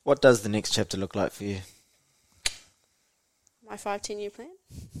 What does the next chapter look like for you? My 5-10 year plan?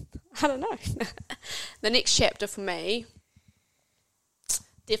 I don't know. The next chapter for me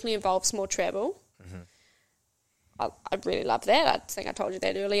definitely involves more travel. Mm-hmm. I really love that. I think I told you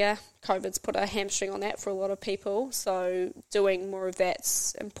that earlier. COVID's put a hamstring on that for a lot of people. So doing more of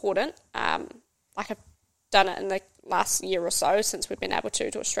that's important. I've done it in the last year or so since we've been able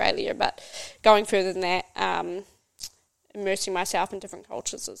to Australia. But going further than that, immersing myself in different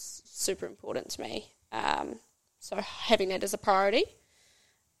cultures is super important to me. So having that as a priority.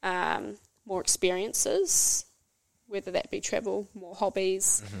 More experiences, whether that be travel, more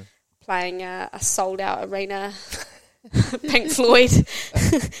hobbies, playing a sold-out arena, Pink Floyd,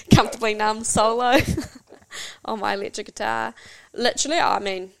 Comfortably Numb solo on my electric guitar. Literally, I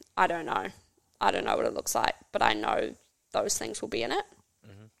mean, I don't know. I don't know what it looks like, but I know those things will be in it.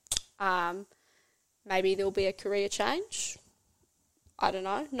 Maybe there'll be a career change. I don't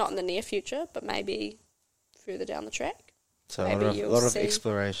know. Not in the near future, but maybe further down the track. So a lot of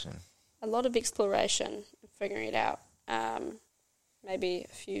exploration. A lot of exploration, figuring it out. Maybe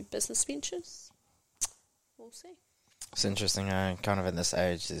a few business ventures. We'll see. It's interesting, kind of in this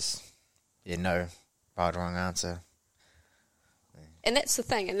age, there's no right or wrong answer. And that's the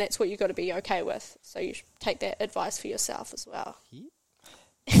thing, and that's what you've got to be okay with. So you should take that advice for yourself as well.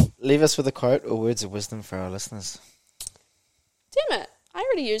 Leave us with a quote or words of wisdom for our listeners. Damn it, I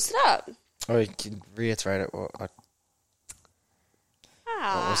already used it up. Or you can reiterate it. What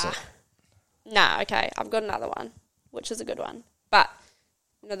was it? Nah, okay, I've got another one, which is a good one. But,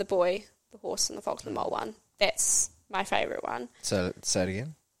 the boy, the horse, and the fox and the mole one, that's my favourite one. So, say it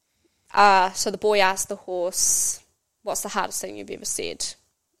again. So the boy asked the horse, what's the hardest thing you've ever said?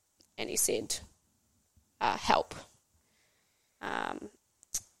 And he said, help.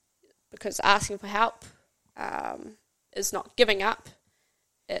 Because asking for help is not giving up,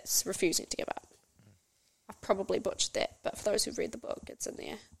 it's refusing to give up. I've probably butchered that, but for those who've read the book, it's in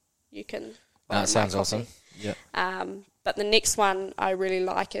there. You can... That sounds awesome. Yeah. But the next one I really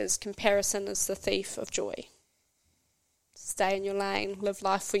like is comparison is the thief of joy. Stay in your lane, live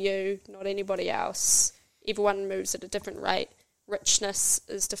life for you, not anybody else. Everyone moves at a different rate. Richness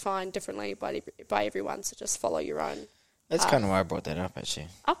is defined differently by everyone, so just follow your own. That's kind of why I brought that up, actually.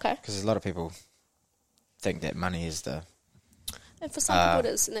 Okay. Because a lot of people think that money is the... And for some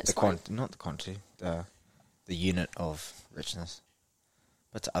people it is, and that's fine. Not the quantity, the unit of richness.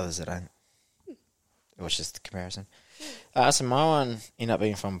 But to others it ain't. It was just the comparison. So my one ended up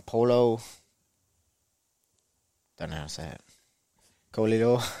being from Polo. Don't know how to say it.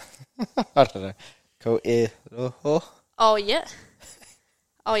 Kolilo. I don't know. Ko'eroho. Oh, yeah.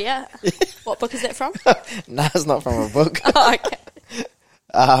 Oh, yeah. What book is that from? No, it's not from a book. Oh, okay.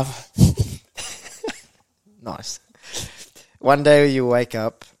 Nice. One day you wake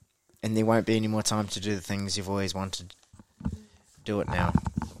up and there won't be any more time to do the things you've always wanted. Do it now.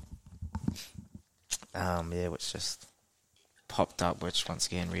 Which just popped up, which once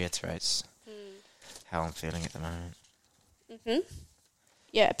again reiterates how I'm feeling at the moment. Mm-hmm.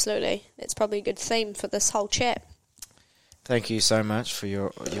 Yeah, absolutely. That's probably a good theme for this whole chat. Thank you so much for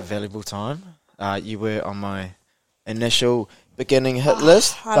your valuable time. You were on my initial beginning hit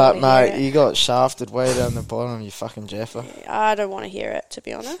list, but mate, you got shafted way down the bottom, you fucking Jaffa. I don't want to hear it, to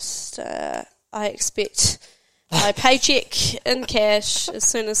be honest. I expect my paycheck in cash as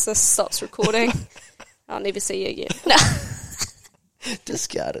soon as this stops recording. I'll never see you again. No.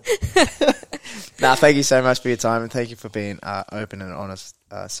 Discarded. Thank you so much for your time, and thank you for being open and honest,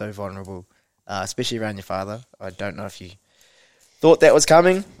 so vulnerable, especially around your father. I don't know if you thought that was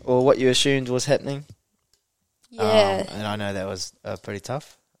coming or what you assumed was happening. Yeah. And I know that was pretty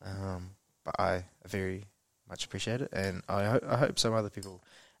tough, but I very much appreciate it, and I hope some other people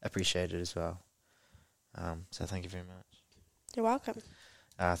appreciate it as well. So thank you very much. You're welcome.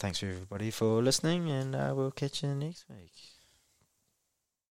 Thanks for everybody for listening, and we'll catch you next week.